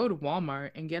can go to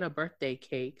Walmart and get a birthday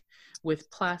cake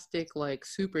with plastic like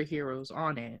superheroes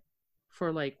on it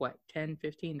for like what,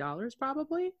 $10-15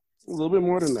 probably? A little bit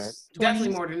more than that. 20,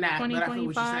 definitely more than that. 20, but I feel what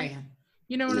you're saying.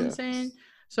 You know what I'm saying?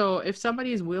 So if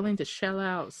somebody is willing to shell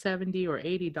out $70 or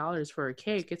 $80 for a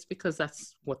cake, it's because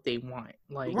that's what they want.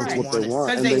 Like, that's what they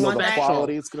want. And they know the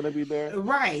quality is going to be there.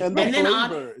 Right. And the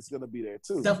flavor is going to be there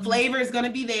too. The flavor is going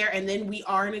to be there. And then we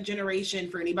are in a generation,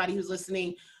 for anybody who's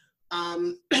listening,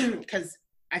 because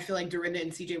I feel like Dorinda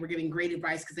and CJ were giving great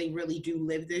advice because they really do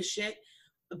live this shit.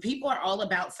 But people are all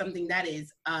about something that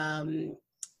is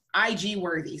IG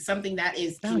worthy, something that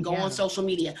can go on social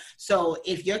media. So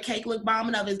if your cake look bomb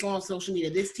enough, it's going on social media.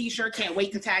 This t-shirt can't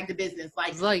wait to tag the business.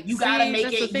 Like you gotta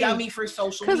make it yummy for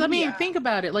social media. Because I mean, think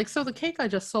about it. Like, so the cake I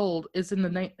just sold is in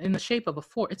the shape of a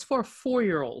 4. It's for a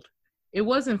 4-year-old. It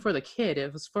wasn't for the kid.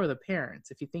 It was for the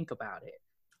parents. If you think about it.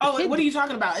 What are you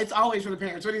talking about? It's always for the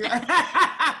parents. What are you?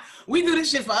 We do this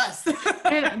shit for us.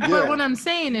 But what I'm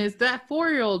saying is that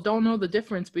 4-year-old don't know the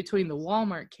difference between the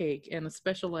Walmart cake and the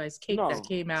specialized cake that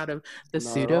came out of the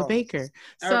pseudo baker.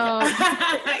 So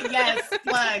yes,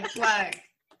 plug.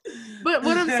 But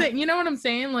what I'm saying, you know what I'm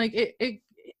saying? Like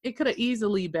it could have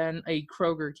easily been a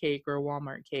Kroger cake or a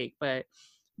Walmart cake, but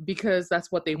because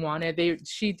that's what they wanted,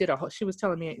 she was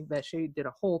telling me that she did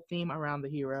a whole theme around the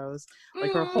heroes.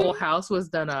 Like her whole house was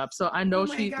done up. So I know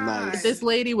this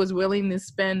lady was willing to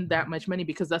spend that much money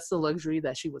because that's the luxury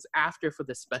that she was after for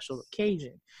this special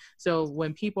occasion. So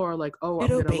when people are like, "Oh, I'm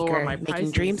going to lower my prices,"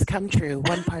 making dreams come true,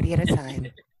 one party at a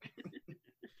time.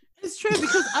 It's true,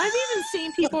 because I've even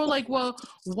seen people like, well,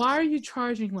 why are you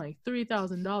charging like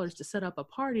 $3,000 to set up a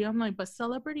party? I'm like, but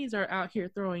celebrities are out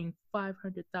here throwing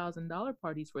 $500,000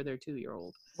 parties for their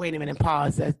 2-year-old. Wait a minute,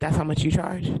 pause. That's how much you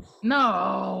charge?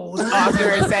 No. I was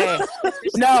going to say.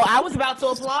 No, I was about to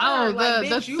applaud. Oh,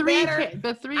 the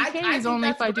 3K is only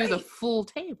if I do the full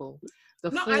table.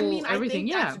 Everything. I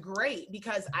think that's great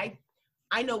because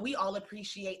I know we all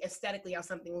appreciate aesthetically how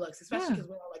something looks, especially because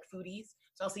we're all like foodies.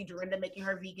 So I'll see Dorinda making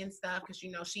her vegan stuff because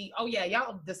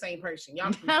y'all the same person.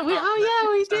 Y'all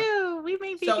we do. We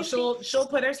make vegan. So she'll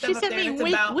put her stuff up there. She sent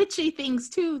me witchy things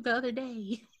too the other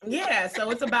day. Yeah,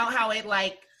 so it's about how it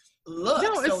like looks.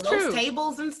 No, so those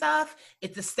tables and stuff,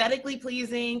 it's aesthetically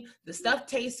pleasing. The stuff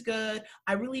tastes good.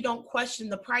 I really don't question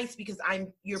the price because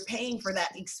you're paying for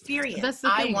that experience. That's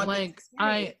the thing.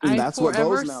 I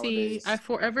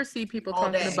forever see people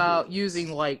talking about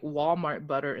using like Walmart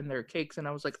butter in their cakes, and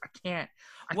I was like, I can't.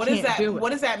 What does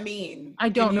that mean? I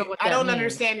don't know what that means. I don't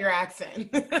understand your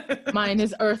accent. Mine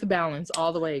is Earth Balance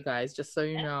all the way, guys. Just so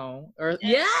you know, Earth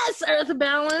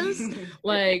Balance.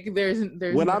 Like there's.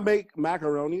 When I make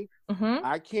macaroni,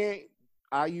 I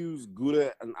use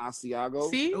Gouda and Asiago.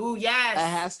 See? Ooh, yes. It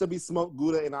has to be smoked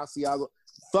Gouda and Asiago.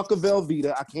 Fuck a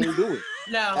Velveeta. I can't do it.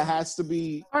 No. It has to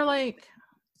be.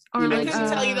 I couldn't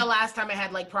tell you the last time I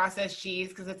had like processed cheese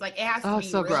because it's like it has to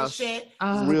be real gross. Shit,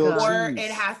 real or cheese.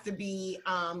 It has to be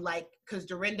like because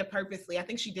Dorinda purposely, I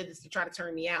think she did this to try to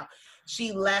turn me out.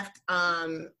 She left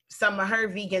some of her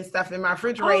vegan stuff in my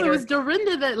refrigerator. Oh, it was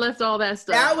Dorinda that left all that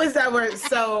stuff. That was our.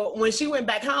 So when she went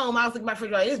back home, I was like, my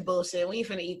refrigerator, this is bullshit. We ain't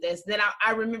finna eat this. Then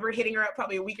I remember hitting her up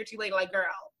probably a week or two later, like, girl.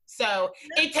 So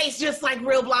it tastes just like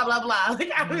real blah, blah, blah. Like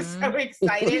I was so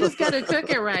excited. You just got to cook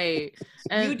it right.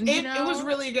 And it was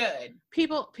really good.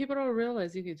 People don't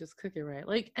realize you could just cook it right.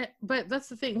 Like, but that's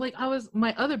the thing. Like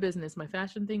my other business, my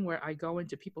fashion thing where I go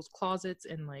into people's closets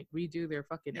and like redo their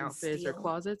fucking outfits or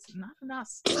closets. Not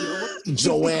steal.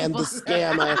 Joanne the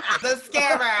scammer. The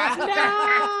scammer.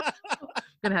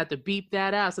 No. Gonna have to beep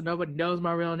that out so nobody knows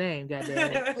my real name.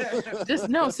 Goddamn. Just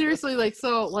no, seriously. Like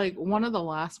so, like one of the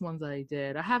last ones I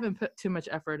did. I haven't put too much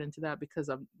effort into that because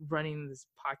I'm running this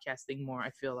podcasting more. I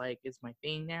feel like is my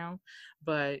thing now.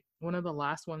 But one of the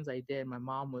last ones I did, my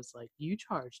mom was like, "You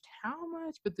charged how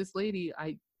much?" But this lady,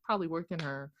 I probably worked in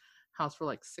her house for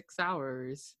like 6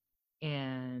 hours,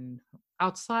 and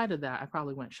outside of that, I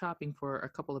probably went shopping for a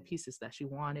couple of pieces that she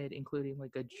wanted, including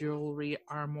like a jewelry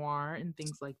armoire and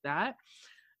things like that.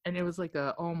 And it was like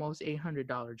a almost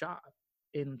 $800 job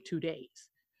in 2 days.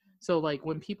 So like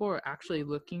when people are actually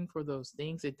looking for those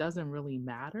things, it doesn't really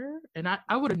matter. And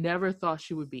I would have never thought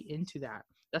she would be into that.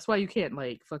 That's why you can't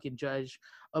like fucking judge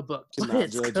a book by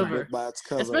its cover.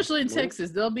 Especially in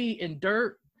Texas. They'll be in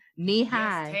dirt, knee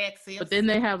high, but then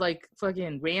they have like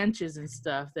fucking ranches and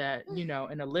stuff that, you know,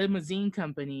 in a limousine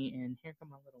company. And here come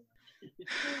my little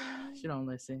one. She don't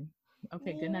listen.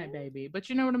 Okay, good night, baby. But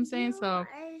you know what I'm saying? So,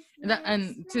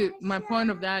 and to my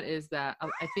point of that is that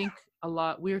I think a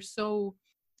lot, we're so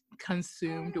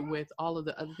consumed with all of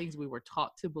the other things we were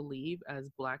taught to believe as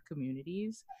Black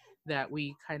communities that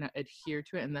we kind of adhere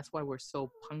to it. And that's why we're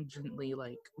so pungently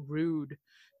like rude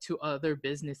to other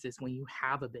businesses when you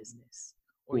have a business.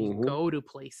 Or you go to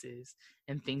places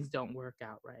and things don't work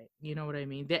out right. You know what I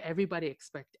mean? That everybody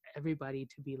expect everybody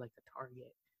to be like a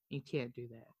target. You can't do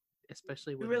that,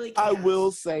 especially with. Really I will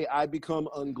say I become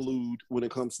unglued when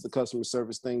it comes to the customer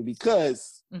service thing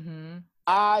because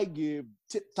I give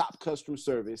tip-top customer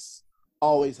service.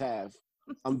 Always have.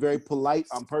 I'm very polite.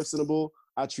 I'm personable.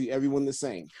 I treat everyone the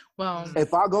same. Well,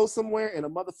 if I go somewhere and a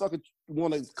motherfucker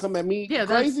want to come at me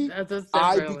crazy, that's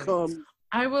I become.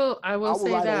 I will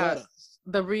say that.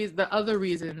 The other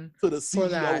reason for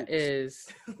that is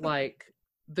like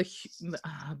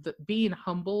the being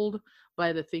humbled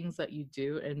by the things that you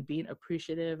do and being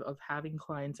appreciative of having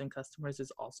clients and customers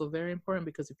is also very important,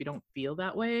 because if you don't feel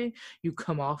that way, you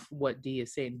come off what Dee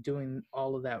is saying, doing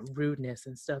all of that rudeness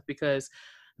and stuff, because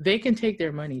they can take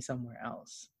their money somewhere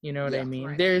else. You know what I mean?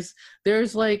 Right.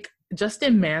 There's like, just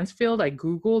in Mansfield, I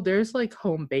Googled, there's like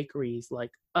home bakeries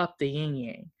like up the yin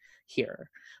yang here.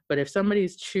 But if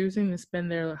somebody's choosing to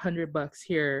spend their $100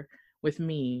 here with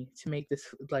me to make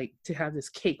this, like to have this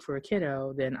cake for a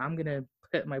kiddo, then I'm going to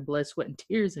put my blood, sweat, and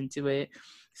tears into it.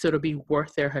 So it'll be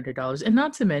worth their $100. And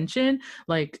not to mention,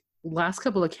 like last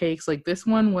couple of cakes, like this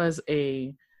one was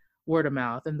a word of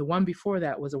mouth. And the one before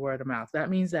that was a word of mouth. That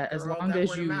means that as long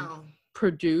as you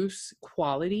produce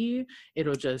quality,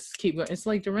 it'll just keep going. It's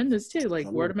like Dorinda's too, like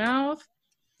word of mouth.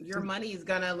 Your money is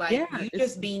gonna you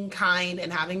just being kind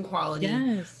and having quality.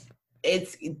 Yes.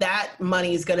 It's that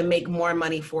money is gonna make more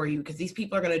money for you because these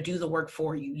people are gonna do the work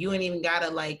for you. You ain't even gotta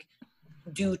like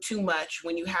do too much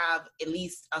when you have at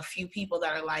least a few people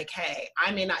that are like, hey,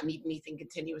 I may not need anything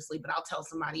continuously, but I'll tell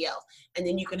somebody else. And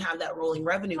then you can have that rolling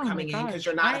revenue coming in because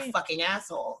you're not a fucking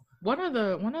asshole. One of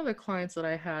the clients that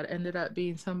I had ended up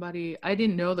being somebody, I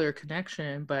didn't know their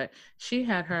connection, but she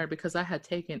had her because I had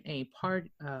taken a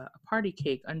party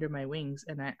cake under my wings,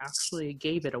 and I actually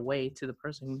gave it away to the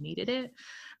person who needed it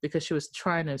because she was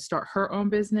trying to start her own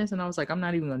business. And I was like, I'm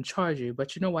not even going to charge you.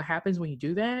 But you know what happens when you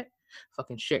do that?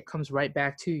 Fucking shit comes right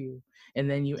back to you. And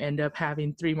then you end up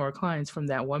having 3 more clients from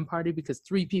that one party because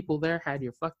 3 people there had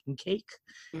your fucking cake.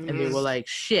 And they were like,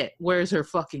 shit, where's her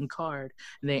fucking card?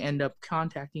 And they end up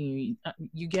contacting you.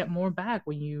 You get more back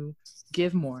when you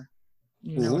give more.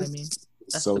 You know what I mean?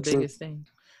 That's so the biggest thing.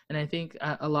 And I think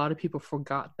a lot of people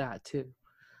forgot that too.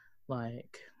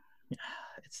 Like,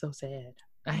 it's so sad.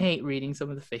 I hate reading some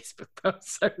of the Facebook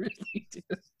posts. I really do.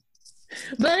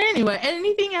 But anyway,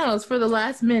 anything else for the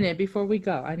last minute before we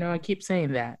go? I know I keep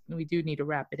saying that. We do need to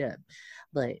wrap it up.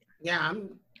 But yeah,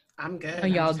 I'm good. Are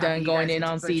y'all done going in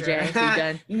on CJ? We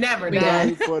done? Never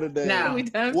done for the day. No. We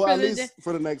done well, for at the least day?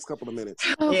 for the next couple of minutes.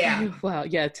 Okay. Yeah. Well,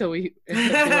 yeah, till we do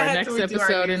our next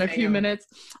episode in a few minutes.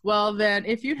 Well, then,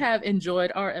 if you have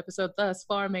enjoyed our episode thus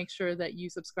far, make sure that you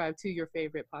subscribe to your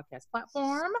favorite podcast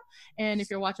platform. And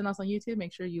if you're watching us on YouTube,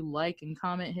 make sure you like and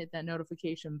comment, hit that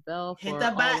notification bell. Hit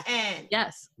the button.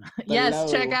 Yes. Hello.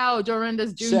 Yes, check out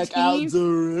Dorinda's Juneteenth. Check out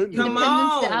Dorinda. Come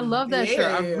on. I love that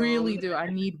shirt. I Yeah. really do. I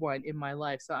need one in my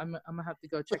life. So I'm going to have to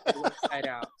go check the website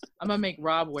out. I'm going to make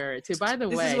Rob wear it too. By the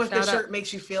way, this is what the shirt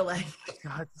makes you feel like.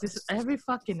 God, just every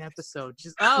fucking episode.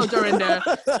 Just Dorinda,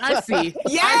 I see.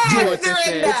 Yes, I see what this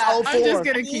Dorinda. is. I'm just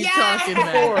gonna keep talking,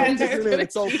 man.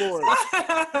 It's so forward.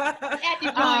 I have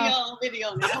to join your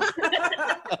video now.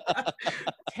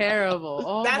 Terrible.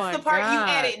 Oh That's my the part God.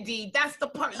 you edit, D. That's the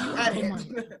part you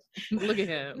edit. Look at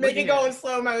him. Make it go in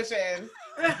slow motion.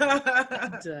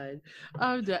 I'm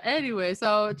done. Anyway,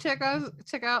 so check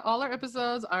out all our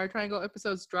episodes. Our Triangle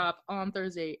episodes drop on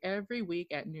Thursday every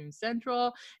week at noon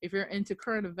Central. If you're into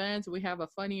current events, we have a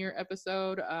funnier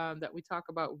episode that we talk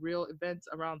about real events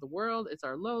around the world. It's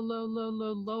our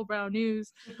lowbrow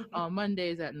news on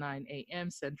Mondays at 9 a.m.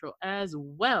 Central as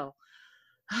well.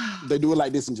 They do it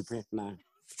like this in Japan. Nah.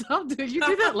 Stop doing. You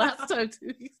did that last time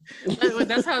too.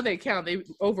 That's how they count. They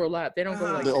overlap. They don't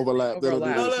go like they overlap.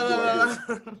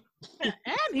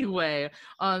 Anyway,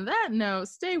 on that note,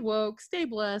 stay woke, stay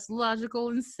blessed, logical,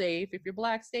 and safe. If you're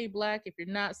Black, stay Black. If you're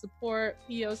not, support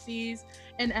POCs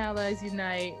and Allies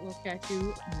Unite. We'll catch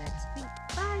you next week.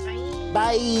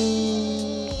 Bye.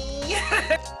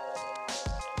 Bye.